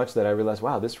me so much that I realized,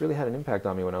 wow, this really had an impact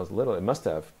on me when I was little. It must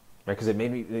have, right? Because it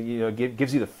made me, you know,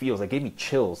 gives you the feels. It gave me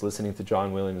chills listening to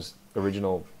John Williams'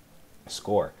 original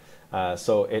score.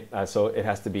 So it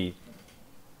has to be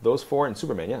those 4 and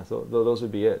Superman. Yeah, so those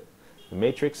would be it. The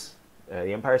Matrix,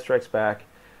 The Empire Strikes Back.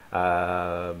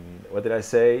 What did I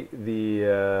say?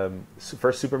 The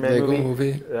first Superman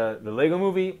movie. The Lego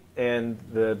movie, and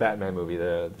the Batman movie,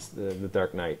 the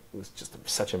Dark Knight. It was just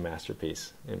such a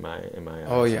masterpiece in my eyes.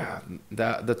 Oh yeah,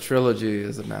 the trilogy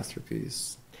is a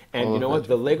masterpiece. And you know what?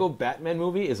 The Lego Batman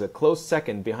movie is a close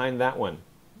second behind that one.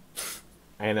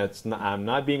 And I'm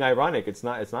not being ironic. It's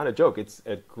not a joke. It's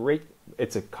a comic.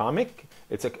 It's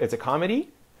a comedy.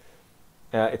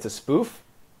 It's a spoof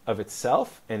of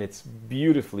itself, and it's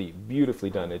beautifully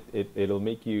done. It'll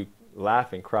make you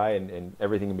laugh and cry and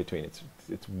everything in between. It's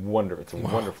wonderful. It's a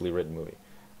wonderfully written movie.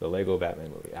 The Lego Batman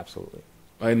movie, absolutely.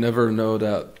 I never know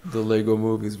that the Lego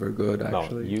movies were good,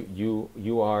 actually. No,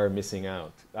 you are missing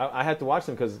out. I had to watch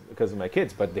them because of my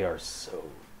kids, but they are so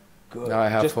good. Now I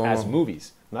have just FOMO. As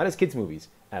movies, not as kids movies,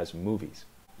 as movies.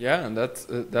 Yeah, and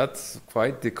that's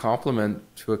quite the compliment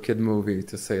to a kid movie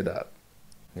to say that.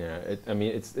 Yeah,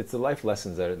 it's the life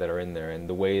lessons that are in there, and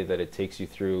the way that it takes you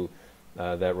through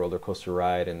that roller coaster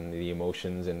ride, and the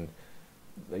emotions, and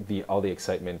like all the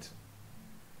excitement,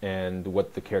 and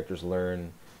what the characters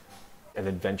learn, an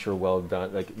adventure well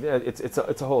done. Like, yeah, it's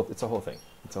a whole thing. It's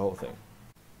a whole thing.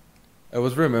 I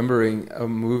was remembering a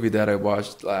movie that I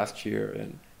watched last year,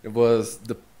 and it was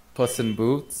the Puss in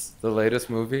Boots, the latest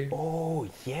movie. Oh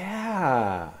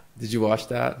yeah! Did you watch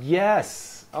that?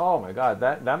 Yes. Oh my God,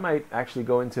 that might actually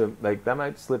go into, like, that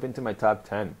might slip into my top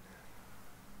 10.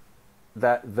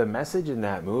 That the message in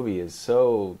that movie is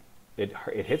so, it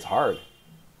hits hard.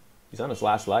 He's on his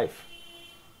last life.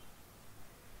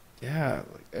 Yeah,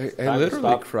 I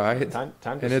literally cried. Time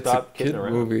to and stop it's a kid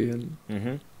around. movie, and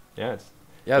Yeah,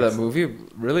 that movie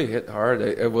really hit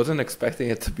hard. I wasn't expecting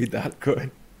it to be that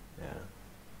good.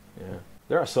 Yeah.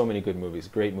 There are so many good movies,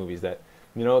 great movies that.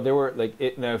 You know, there were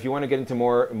now. If you want to get into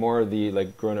more of the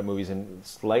like grown-up movies and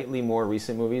slightly more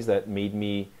recent movies that made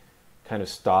me kind of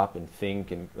stop and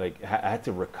think, and like I had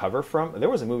to recover from. There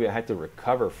was a movie I had to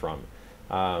recover from,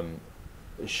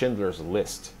 Schindler's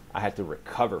List. I had to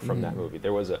recover from that movie.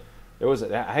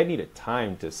 I needed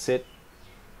time to sit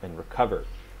and recover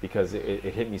because it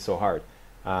hit me so hard.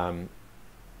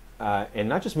 and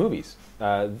not just movies.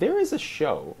 There is a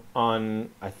show on,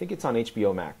 I think it's on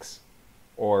HBO Max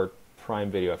or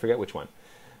Prime Video, I forget which one,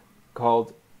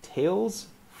 called Tales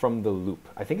from the Loop.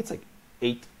 I think it's like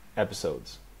 8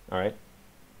 episodes. All right.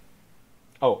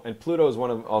 Oh, and Pluto is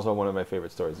also one of my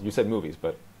favorite stories. You said movies,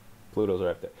 but Pluto's are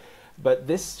up there. But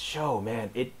this show,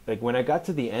 man, it like when I got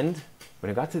to the end, I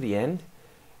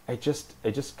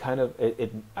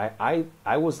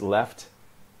was left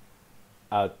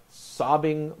a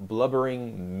sobbing,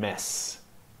 blubbering mess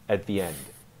at the end.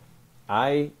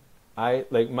 I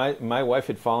like my wife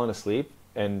had fallen asleep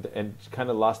and kind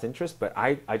of lost interest, but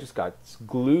I just got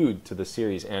glued to the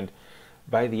series, and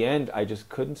by the end I just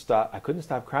couldn't stop. I couldn't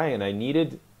stop crying, and I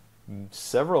needed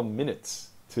several minutes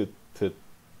to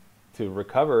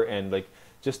recover and like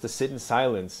just to sit in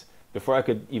silence before I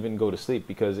could even go to sleep,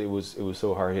 because it was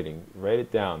so hard hitting. Write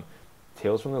it down.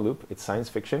 Tales from the Loop. It's science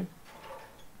fiction,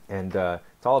 and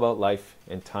it's all about life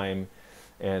and time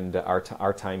and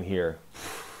our time here.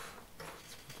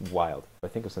 It's wild. If I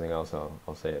think of something else,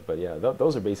 I'll say it. But yeah,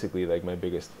 those are basically like my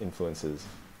biggest influences,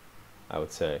 I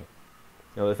would say.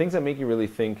 You know, the things that make you really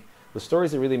think, the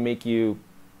stories that really make you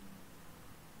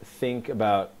think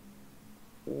about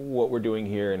what we're doing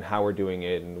here and how we're doing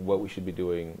it and what we should be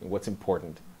doing, what's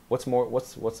important. What's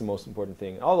the most important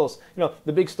thing? All those, you know,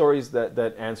 the big stories that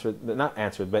not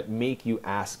answer, but make you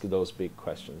ask those big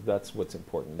questions. That's what's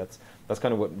important. That's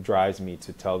kind of what drives me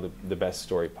to tell the best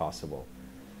story possible.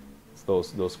 It's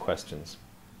those questions.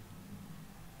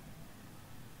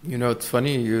 You know, it's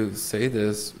funny you say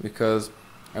this, because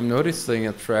I'm noticing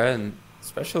a trend,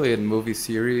 especially in movie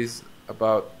series,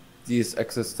 about these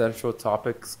existential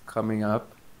topics coming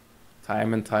up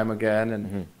time and time again,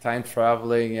 and time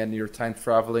traveling, and you're time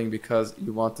traveling because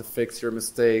you want to fix your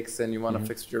mistakes, and you want to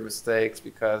fix your mistakes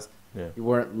because you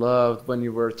weren't loved when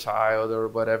you were a child or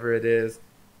whatever it is.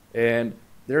 And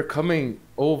they're coming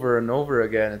over and over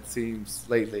again, it seems,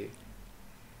 lately.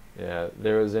 Yeah,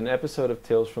 there was an episode of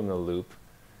Tales from the Loop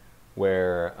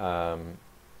where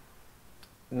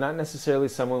not necessarily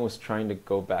someone was trying to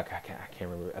go back. I can't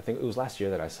remember. I think it was last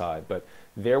year that I saw it, but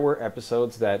there were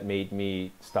episodes that made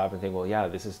me stop and think, well, yeah,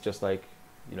 this is just like,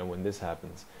 you know, when this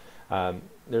happens.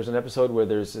 There's an episode where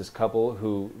there's this couple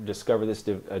who discover this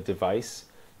device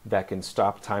that can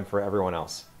stop time for everyone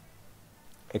else,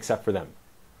 except for them,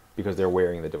 because they're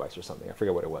wearing the device or something. I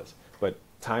forget what it was, but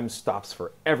time stops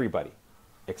for everybody,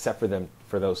 except for them,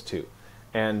 for those two.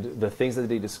 And the things that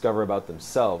they discover about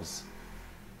themselves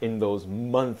in those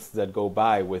months that go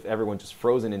by with everyone just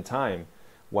frozen in time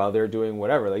while they're doing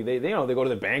whatever. Like they you know, they go to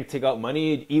the bank, take out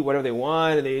money, eat whatever they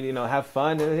want, and they, you know, have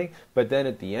fun and everything. But then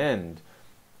at the end,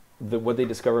 what they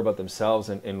discover about themselves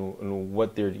and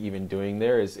what they're even doing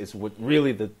there is what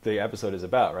really the episode is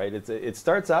about, right? It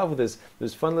starts out with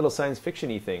this fun little science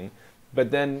fiction-y thing,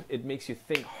 but then it makes you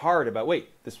think hard about, wait,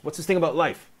 what's this thing about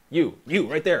life? You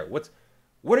right there. What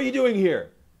are you doing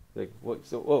here? Like,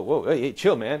 whoa, hey,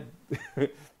 chill, man.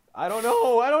 I don't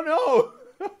know.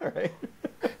 All right.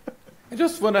 I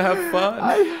just want to have fun.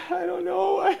 I don't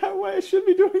know. I should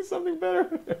be doing something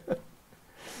better.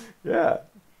 Yeah.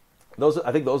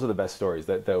 I think those are the best stories,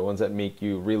 the ones that make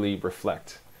you really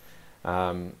reflect.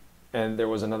 And there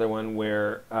was another one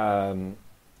where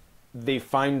they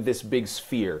find this big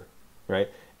sphere, right?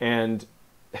 And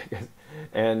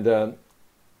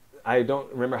I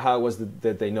don't remember how it was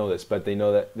that they know this, but they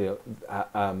know that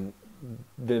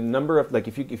the number of, like,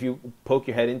 if you poke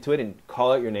your head into it and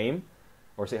call out your name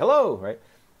or say hello, right?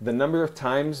 The number of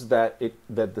times that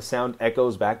the sound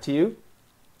echoes back to you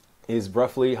is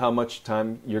roughly how much more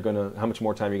time you're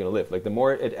gonna live. Like, the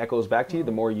more it echoes back to you,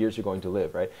 the more years you're going to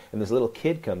live, right? And this little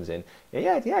kid comes in,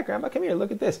 yeah, Grandma, come here,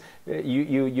 look at this.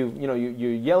 You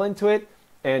yell into it,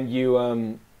 and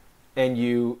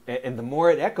the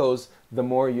more it echoes, the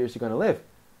more years you're going to live.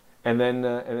 And then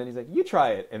he's like, you try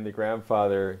it. And the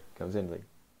grandfather comes in like,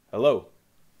 hello.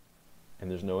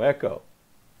 And there's no echo.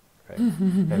 Right?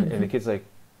 and the kid's like,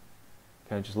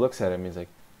 kind of just looks at him. And he's like,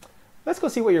 let's go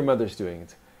see what your mother's doing.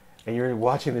 And you're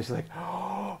watching this, like,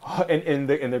 oh, and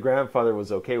the grandfather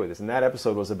was okay with this. And that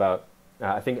episode was about,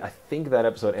 I think that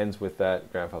episode ends with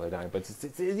that grandfather dying. But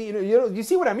you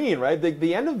see what I mean, right? By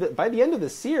the end of the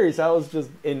series, I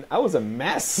was a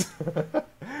mess,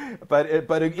 but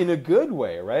in a good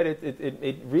way, right?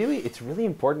 It's really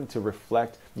important to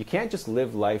reflect. You can't just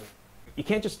live life. You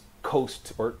can't just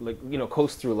coast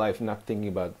coast through life, not thinking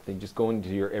about things, just going to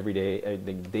your everyday,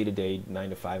 day-to-day 9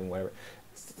 to 5 and whatever.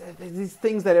 These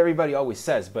things that everybody always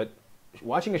says, but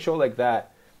watching a show like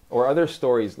that or other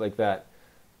stories like that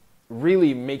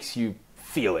really makes you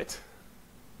feel it.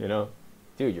 You know,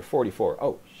 dude, you're 44.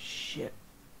 Oh shit,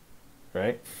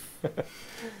 right?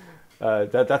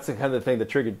 That's the kind of thing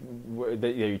that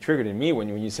you triggered in me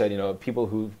when you said, people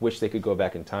who wish they could go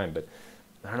back in time. But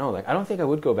I don't know, like I don't think I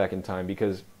would go back in time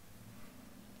because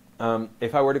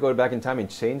if I were to go back in time and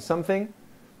change something,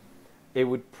 it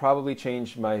would probably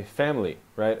change my family,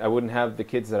 right? I wouldn't have the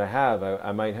kids that I have.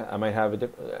 I might have a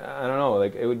different. I don't know,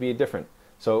 like it would be different.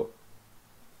 So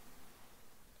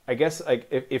I guess like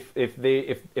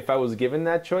if I was given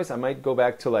that choice, I might go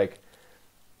back to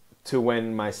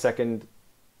when my second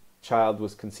child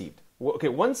was conceived. Okay,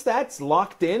 once that's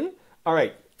locked in, all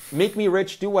right, make me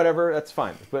rich, do whatever, that's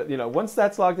fine. But once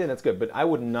that's locked in, that's good. But I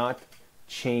would not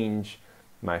change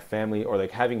my family or like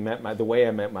having met the way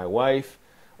I met my wife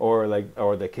or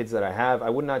the kids that I have. I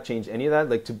would not change any of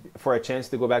that for a chance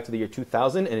to go back to the year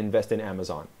 2000 and invest in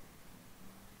Amazon.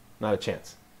 Not a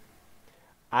chance.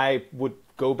 I would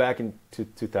go back into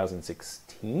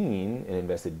 2016 and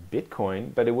invest in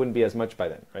Bitcoin, but it wouldn't be as much by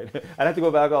then, right? I'd have to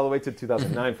go back all the way to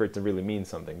 2009 for it to really mean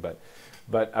something, but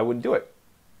I wouldn't do it.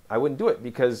 I wouldn't do it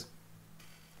because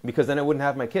then I wouldn't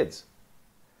have my kids.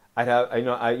 I'd have,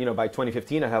 by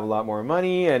 2015 I'd have a lot more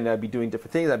money and I'd be doing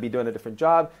different things. I'd be doing a different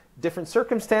job, different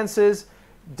circumstances,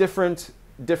 different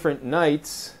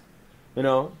nights,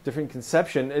 different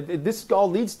conception. This all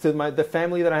leads to the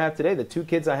family that I have today, the 2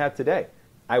 kids I have today.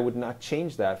 I would not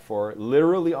change that for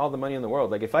literally all the money in the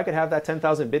world. Like if I could have that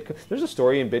 10,000 Bitcoin, there's a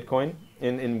story in Bitcoin,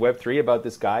 in Web3 about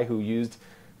this guy who used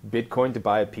Bitcoin to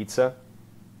buy a pizza.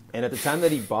 And at the time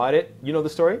that he bought it, you know the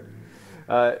story?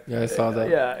 Yeah, I saw that.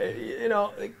 Yeah,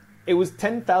 it was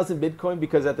 10,000 Bitcoin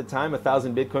because at the time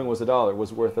 1,000 Bitcoin was $1,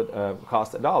 was worth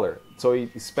cost $1. So he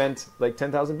spent like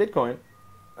 10,000 Bitcoin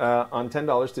on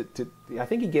 $10 to I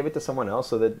think he gave it to someone else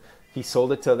so that he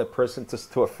sold it to the person,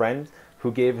 to a friend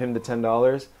who gave him the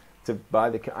 $10 to buy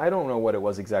I don't know what it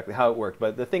was exactly, how it worked,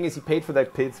 but the thing is he paid for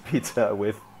that pizza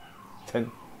with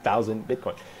 10,000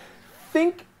 Bitcoin.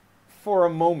 Think for a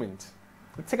moment,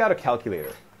 let's take out a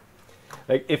calculator.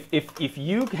 Like if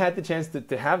you had the chance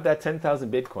to have that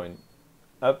 10,000 Bitcoin,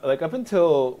 up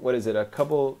until, a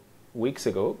couple weeks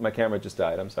ago, my camera just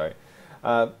died, I'm sorry.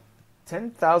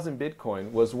 10,000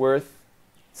 Bitcoin was worth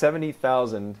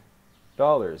 $70,000.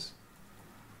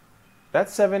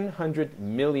 That's $700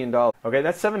 million. Okay,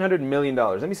 that's $700 million.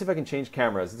 Let me see if I can change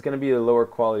cameras. It's going to be a lower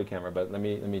quality camera, but let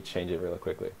me change it real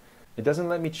quickly. It doesn't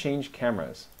let me change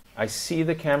cameras. I see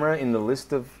the camera in the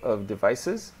list of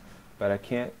devices, but I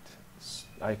can't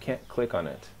click on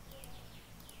it.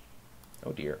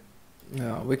 Oh dear.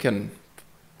 Yeah, we can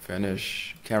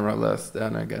finish camera-less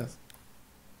then, I guess.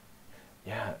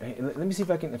 Yeah, let me see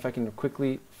if I can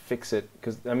quickly fix it,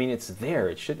 because I mean it's there.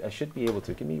 I should be able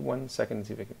to. Give me 1 second and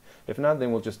see if I can. If not,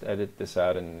 then we'll just edit this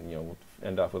out and we'll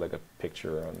end off with like a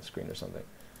picture on the screen or something.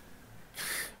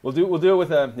 We'll do it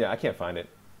with I can't find it.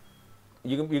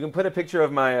 You can put a picture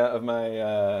of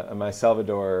my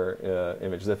Salvador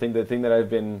image. The thing that I've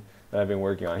been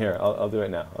working on. Here, I'll do it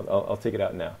now. I'll take it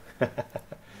out now.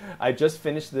 I just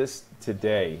finished this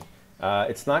today.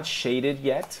 It's not shaded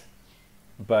yet,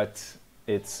 but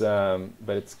it's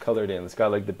colored in. It's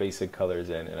got like the basic colors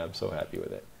in, and I'm so happy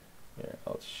with it. Here,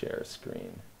 I'll share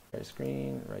screen. Share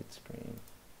screen, right screen.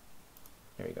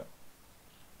 Here we go.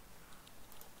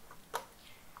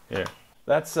 Here.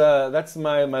 That's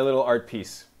my little art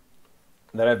piece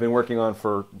that I've been working on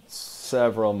for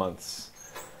several months,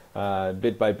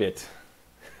 bit by bit.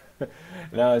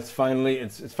 Now it's finally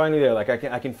there. Like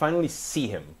I can finally see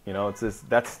him.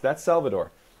 That's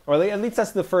Salvador. Or at least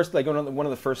that's the first, like one of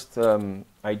the first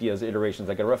ideas, iterations,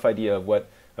 like a rough idea of what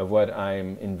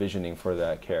I'm envisioning for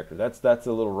that character. That's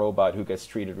a little robot who gets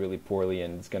treated really poorly,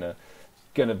 and it's gonna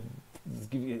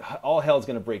all hell's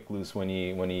gonna break loose when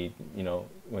he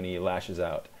lashes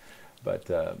out. But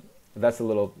that's a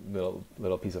little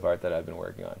piece of art that I've been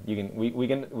working on. We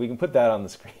can put that on the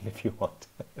screen if you want.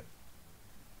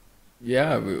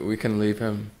 Yeah, we can leave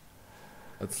him.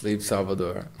 Let's leave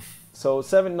Salvador. So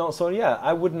yeah,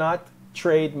 I would not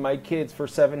trade my kids for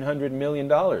 $700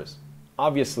 million.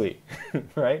 Obviously,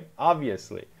 right?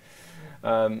 Obviously.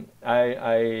 I'm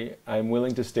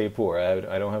willing to stay poor.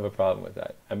 I don't have a problem with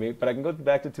that. I mean, but I can go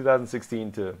back to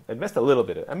 2016 to invest a little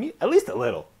bit. I mean, at least a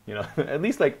little, at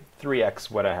least like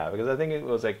 3x what I have. Because I think it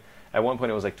was like, at one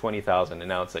point it was like 20,000 and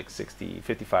now it's like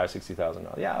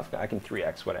 $60,000. Yeah, I can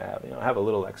 3x what I have. I have a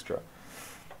little extra.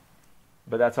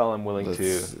 But that's all I'm willing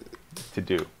to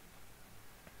do.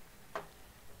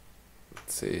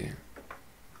 Let's see.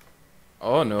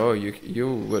 Oh no,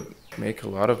 you would make a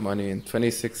lot of money. In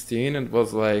 2016 it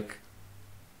was like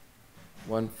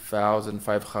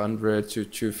 $1,500 to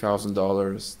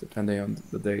 $2,000 depending on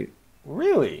the date.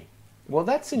 Really? Well,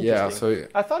 that's Yeah, interesting. so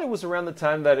I thought it was around the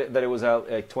time that it was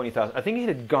out like 20,000. I think it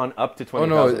had gone up to oh 20,000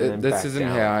 no, and then this back is in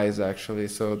down. reais actually.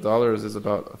 So dollars is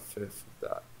about a fifth of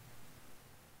that.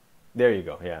 There you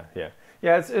go. Yeah, yeah.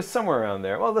 Yeah, it's somewhere around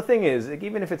there. Well, the thing is, like,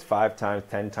 even if it's 5 times,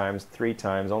 10 times, 3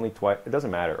 times, only twice, it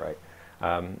doesn't matter,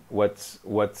 right? What's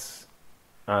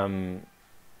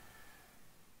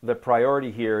the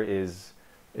priority here is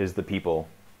the people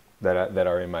that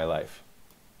are in my life.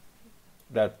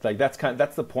 That's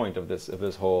the point of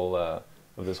this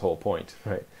whole point,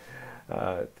 right?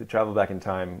 To travel back in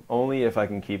time only if I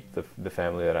can keep the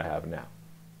family that I have now.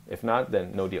 If not,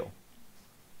 then no deal.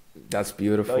 That's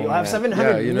beautiful. So you'll have man.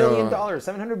 $700 Yeah, million,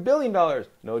 $700 billion.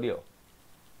 No deal.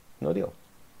 No deal.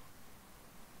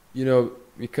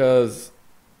 Because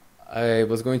I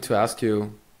was going to ask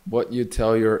you what you'd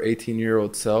tell your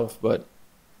 18-year-old self, but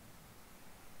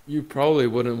you probably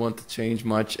wouldn't want to change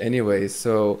much anyway.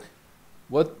 So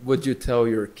what would you tell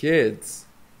your kids?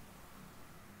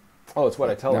 Oh, it's what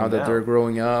I tell them now that they're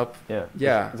growing up. Yeah.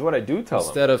 Yeah. It's what I do tell them.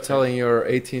 Instead of telling your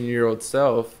 18-year-old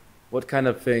self, what kind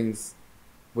of things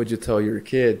would you tell your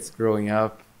kids growing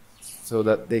up so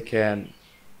that they can,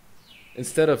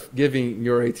 instead of giving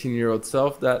your 18-year-old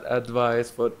self that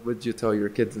advice, what would you tell your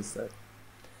kids instead?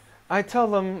 I tell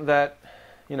them that,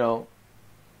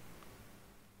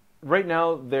 right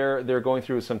now they're going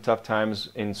through some tough times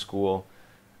in school.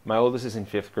 My oldest is in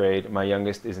 5th grade. My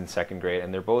youngest is in 2nd grade,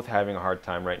 and they're both having a hard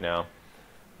time right now.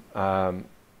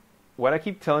 What I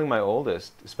keep telling my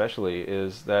oldest, especially,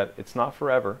 is that it's not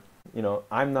forever.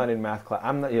 I'm not in math class.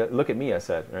 I'm not. Look at me, I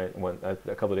said, right?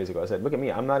 A couple of days ago, I said, look at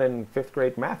me. I'm not in 5th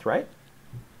grade math, right?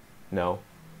 No.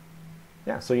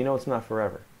 Yeah. So it's not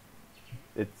forever.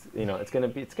 It's gonna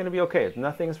be okay.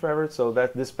 Nothing is forever. So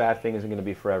that this bad thing isn't gonna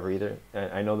be forever either.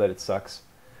 And I know that it sucks.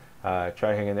 Try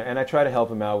to hang in there, and I try to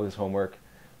help him out with his homework.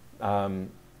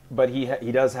 But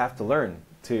he does have to learn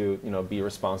to be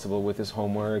responsible with his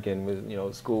homework and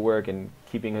with schoolwork and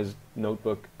keeping his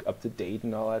notebook up to date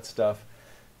and all that stuff.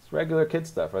 It's regular kid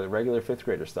stuff, or the regular 5th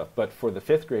grader stuff. But for the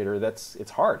 5th grader,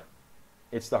 it's hard.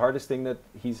 It's the hardest thing that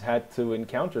he's had to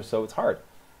encounter, so it's hard.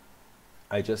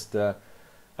 I just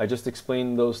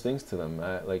explain those things to them.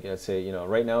 Like I say,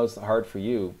 right now it's hard for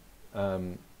you,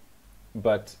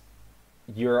 but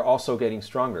you're also getting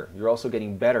stronger. You're also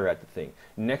getting better at the thing.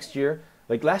 Next year,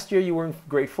 like last year, you were in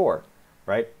grade 4,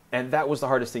 right? And that was the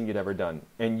hardest thing you'd ever done.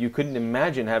 And you couldn't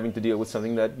imagine having to deal with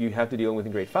something that you have to deal with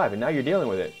in grade 5. And now you're dealing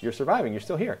with it. You're surviving. You're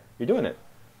still here. You're doing it.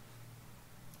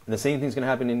 And the same thing's going to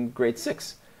happen in grade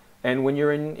 6. And when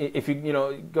you're if you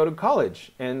go to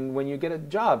college, and when you get a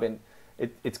job, and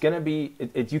it's going to be,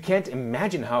 you can't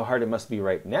imagine how hard it must be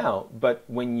right now. But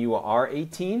when you are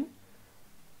 18,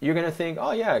 you're going to think,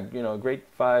 oh yeah, grade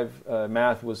 5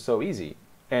 math was so easy.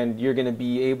 And you're going to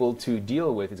be able to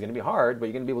deal with, it's going to be hard, but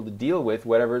you're going to be able to deal with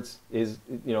whatever is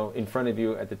in front of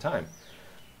you at the time.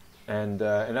 And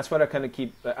that's what I kind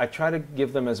of I try to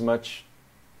give them as much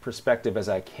perspective as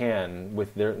I can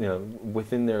with their,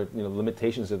 within their,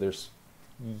 limitations of their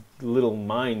little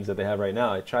minds that they have right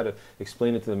now. I try to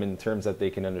explain it to them in terms that they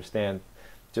can understand,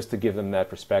 just to give them that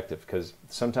perspective. Because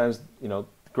sometimes,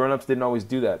 grown-ups didn't always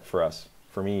do that for us,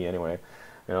 for me anyway.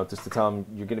 Just to tell them,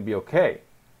 you're going to be okay.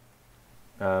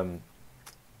 I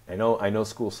know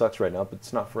school sucks right now, but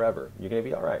it's not forever. You're going to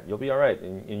be all right. You'll be all right,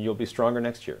 and you'll be stronger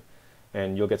next year,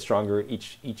 and you'll get stronger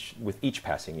with each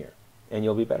passing year, and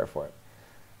you'll be better for it.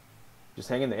 Just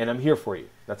hang in there, and I'm here for you.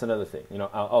 That's another thing.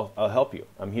 I'll help you.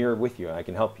 I'm here with you. I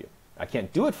can help you. I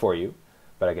can't do it for you,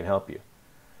 but I can help you,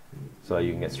 so that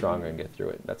you can get stronger and get through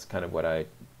it. That's kind of what I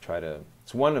try to.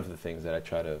 It's one of the things that I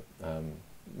try to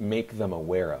make them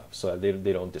aware of, so that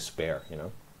they don't despair.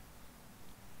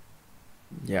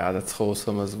 Yeah, that's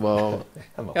wholesome as well.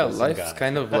 Yeah, life's guy.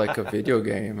 kind of like a video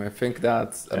game. I think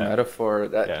that's a metaphor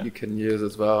that you can use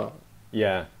as well.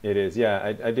 Yeah, it is.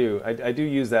 Yeah, I do. I do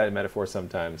use that metaphor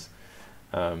sometimes.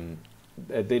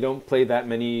 They don't play that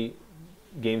many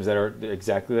games that are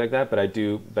exactly like that, but I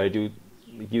do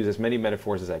use as many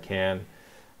metaphors as I can.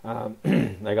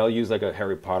 Like I'll use like a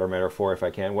Harry Potter metaphor if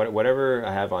I can. Whatever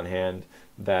I have on hand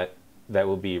that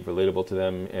will be relatable to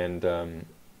them and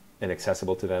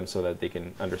accessible to them, so that they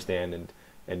can understand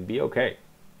and be okay.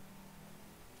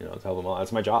 Tell them all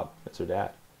that's my job. That's their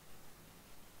dad.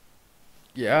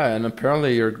 Yeah, and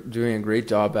apparently you're doing a great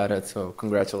job at it. So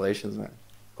congratulations, man.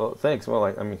 Well, thanks. Well,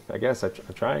 I guess I'm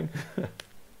trying.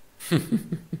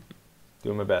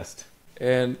 Doing my best.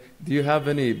 And do you have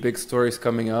any big stories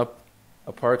coming up,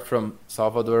 apart from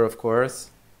Salvador, of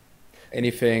course?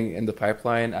 Anything in the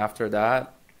pipeline after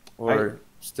that, or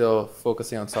still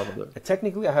focusing on Salvador?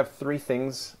 Technically, I have 3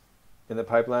 things in the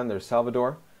pipeline. There's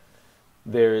Salvador,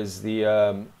 There's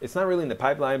the it's not really in the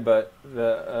pipeline, but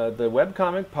the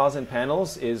webcomic Pause and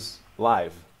Panels is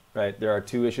live. Right, there are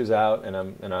 2 issues out, and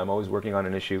I'm always working on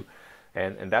an issue,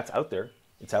 and that's out there.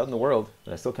 It's out in the world,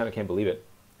 and I still kind of can't believe it.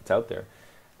 It's out there,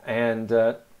 and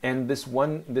this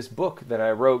book that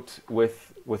I wrote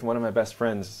with one of my best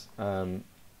friends,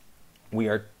 we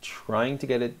are trying to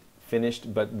get it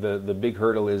finished, but the big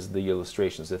hurdle is the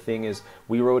illustrations. The thing is,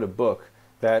 we wrote a book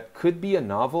that could be a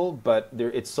novel, but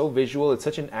it's so visual. It's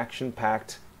such an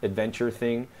action-packed adventure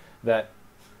thing that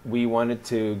we wanted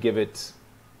to give it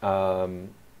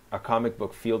a comic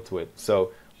book feel to it.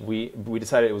 So we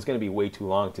decided it was going to be way too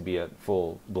long to be a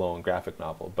full-blown graphic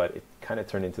novel, but it kind of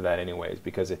turned into that anyways,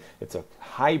 because it's a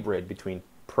hybrid between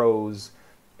prose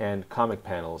and comic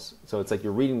panels. So it's like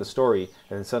you're reading the story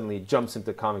and then suddenly it jumps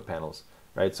into comic panels,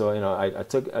 right? So I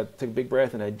took a big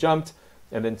breath and I jumped,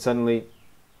 and then suddenly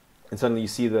you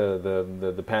see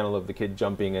the panel of the kid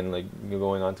jumping and like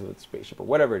going onto the spaceship or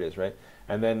whatever it is, right?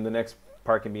 And then the next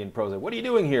part can be in prose. Like, what are you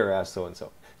doing here? Asked so and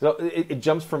so. So it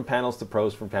jumps from panels to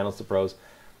prose,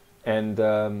 and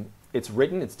it's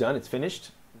written, it's done, it's finished.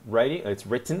 It's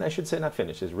written, I should say, not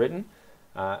finished. It's written.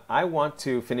 I want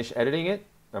to finish editing it.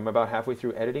 I'm about halfway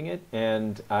through editing it,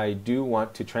 and I do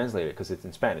want to translate it because it's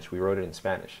in Spanish. We wrote it in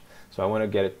Spanish, so I want to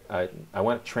get it. I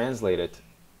want to translate it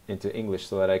into English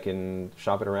so that I can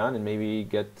shop it around and maybe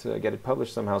get it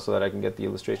published somehow so that I can get the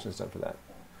illustrations done for that.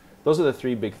 Those are the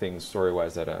 3 big things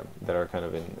story-wise that are kind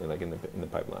of in the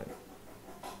pipeline.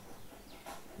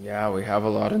 Yeah, we have a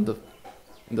lot in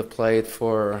the plate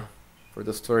for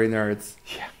the story nerds.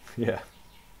 Yeah.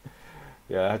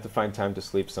 I have to find time to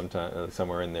sleep sometime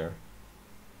somewhere in there.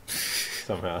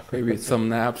 Somehow. Maybe some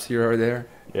naps here or there.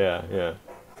 Yeah.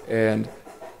 And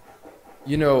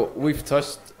we've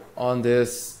touched on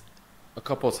this a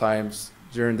couple times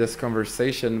during this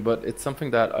conversation, but it's something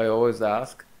that I always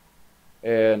ask.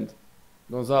 And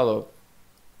Gonzalo,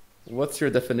 what's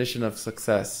your definition of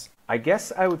success? I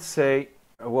guess I would say,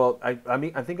 well, I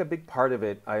mean, I think a big part of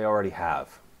it I already have,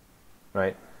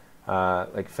 right?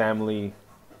 Like family,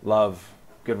 love,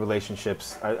 good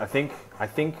relationships. I think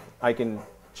I can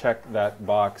check that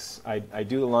box. I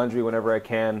do the laundry whenever I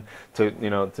can to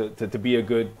be a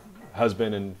good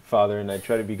husband and father, and I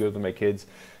try to be good with my kids.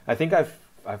 I think I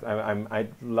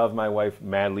love my wife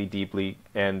madly, deeply,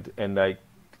 and I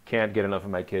can't get enough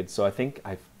of my kids. So I think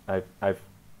I've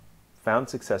found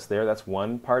success there. That's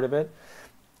one part of it.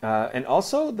 And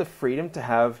also the freedom to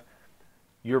have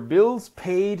your bills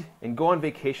paid and go on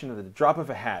vacation at the drop of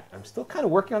a hat. I'm still kind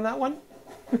of working on that one,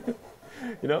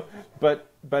 But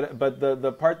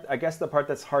the part, I guess the part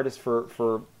that's hardest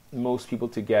for most people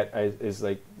to get is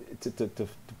like to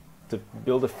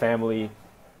build a family,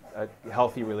 a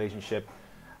healthy relationship.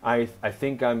 I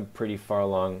think I'm pretty far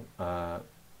along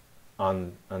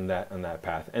on that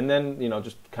path. And then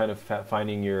just kind of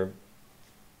finding your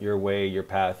way, your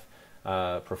path.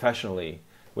 Professionally,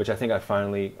 which I think I've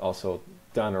finally also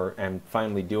done or am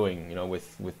finally doing,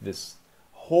 with this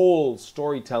whole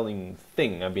storytelling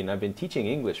thing. I've been teaching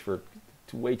English for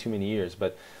way too many years,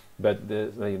 but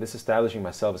this establishing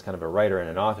myself as kind of a writer and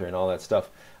an author and all that stuff,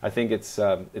 I think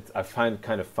I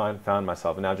found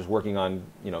myself, and now just working on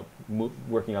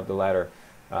working up the ladder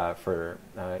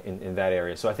in that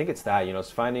area. So I think it's that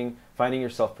it's finding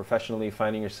yourself professionally,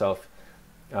 finding yourself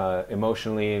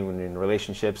emotionally in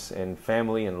relationships and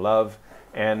family and love,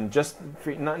 and just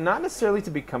not necessarily to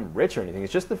become rich or anything.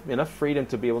 It's just enough freedom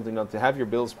to be able to to have your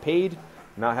bills paid,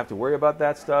 not have to worry about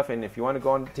that stuff, and if you want to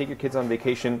go take your kids on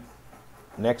vacation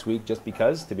next week just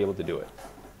because, to be able to do it.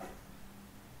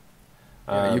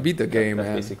 You beat the game, that's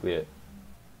man. Basically it.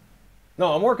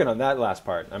 No, I'm working on that last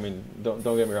part. I mean, don't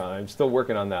get me wrong. I'm still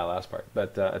working on that last part,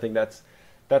 but I think that's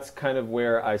kind of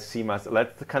where I see myself.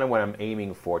 That's kind of what I'm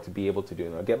aiming for, to be able to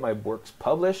do. Get my works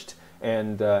published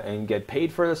and get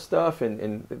paid for this stuff,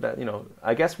 and that,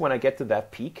 I guess when I get to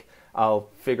that peak, I'll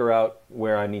figure out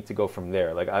where I need to go from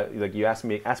there. Like you ask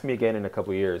me again in a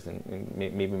couple of years, and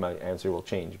maybe my answer will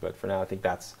change. But for now, I think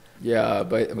that's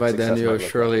by then you'll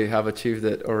surely have achieved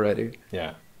it already.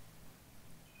 Yeah,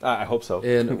 I hope so.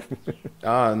 And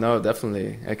no,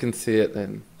 definitely, I can see it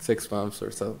in 6 months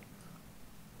or so.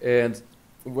 And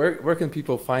where can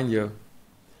people find you?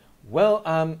 Well,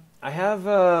 I have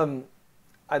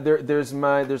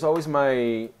there's always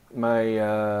my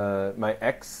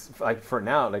ex, like for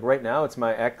now, like right now it's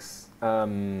my ex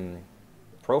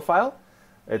profile.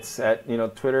 It's at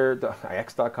Twitter,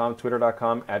 x.com,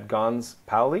 twitter.com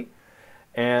 @GonsPaoli,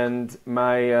 and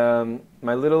my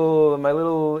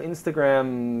little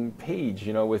Instagram page,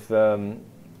 with the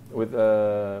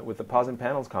Pause and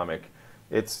Panels comic.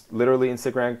 It's literally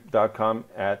Instagram.com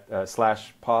at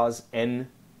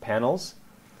 /pause_n_panels,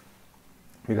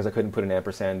 because I couldn't put an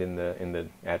ampersand in the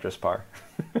address bar.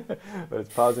 But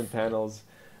it's pause and panels,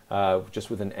 just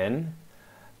with an N.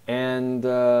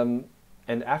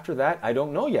 And after that, I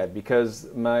don't know yet, because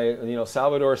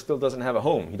Salvador still doesn't have a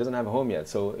home. He doesn't have a home yet,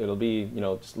 so it'll be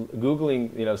just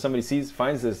Googling. Somebody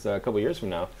finds this a couple of years from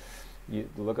now. You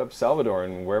look up Salvador,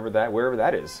 and wherever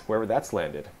that is, wherever that's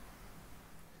landed.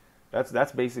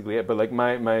 That's basically it. But like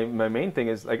my main thing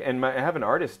is like, and I have an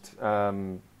artist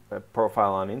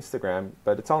profile on Instagram,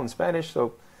 but it's all in Spanish,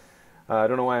 so I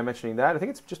don't know why I'm mentioning that. I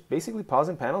think it's just basically pause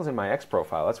and panels in my X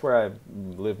profile. That's where I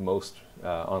live most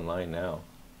online now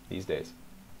these days.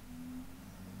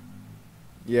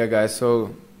 Yeah, guys,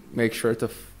 so make sure to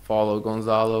follow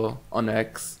Gonzalo on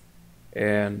X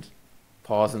and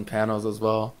pause and panels as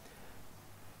well,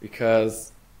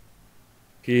 because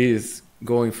he's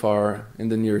going far in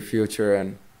the near future,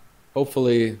 and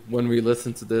hopefully when we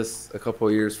listen to this a couple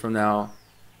of years from now,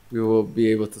 we will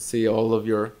be able to see all of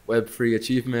your Web3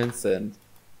 achievements and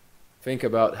think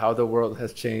about how the world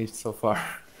has changed so far.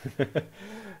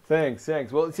 Thanks.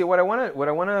 Well, see, what I want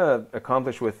to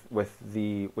accomplish with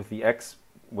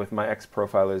my X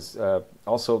profile is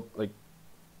also like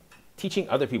teaching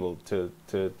other people to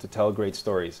tell great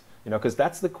stories. Because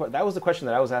that was the question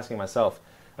that I was asking myself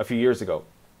a few years ago.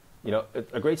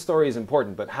 A great story is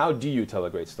important, but how do you tell a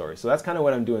great story? So that's kind of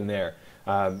what I'm doing there.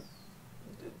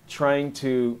 Trying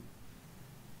to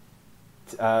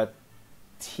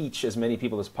teach as many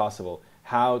people as possible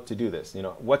how to do this.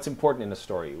 What's important in a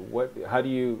story. How do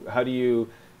you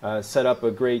set up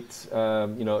a great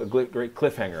great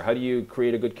cliffhanger? How do you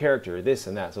create a good character? This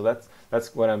and that. So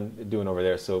that's what I'm doing over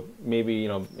there. So maybe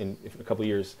in a couple of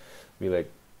years, we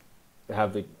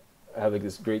have this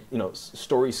great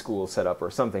story school set up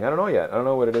or something. I don't know yet. I don't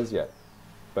know what it is yet,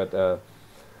 but I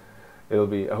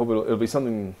hope it'll be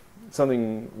something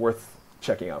worth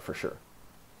checking out for sure.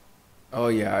 Oh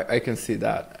yeah, I can see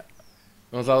that.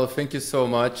 Gonzalo, thank you so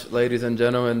much, ladies and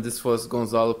gentlemen. This was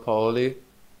Gonzalo Paoli.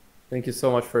 Thank you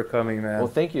so much for coming, man. Well,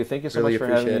 thank you so Really much for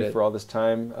having me appreciate it. for all this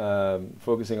time,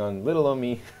 focusing on little old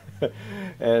me,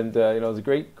 and it was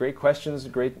great questions.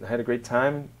 I had a great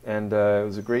time, and it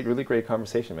was a really great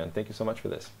conversation, man. Thank you so much for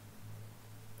this.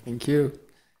 Thank you.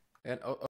 And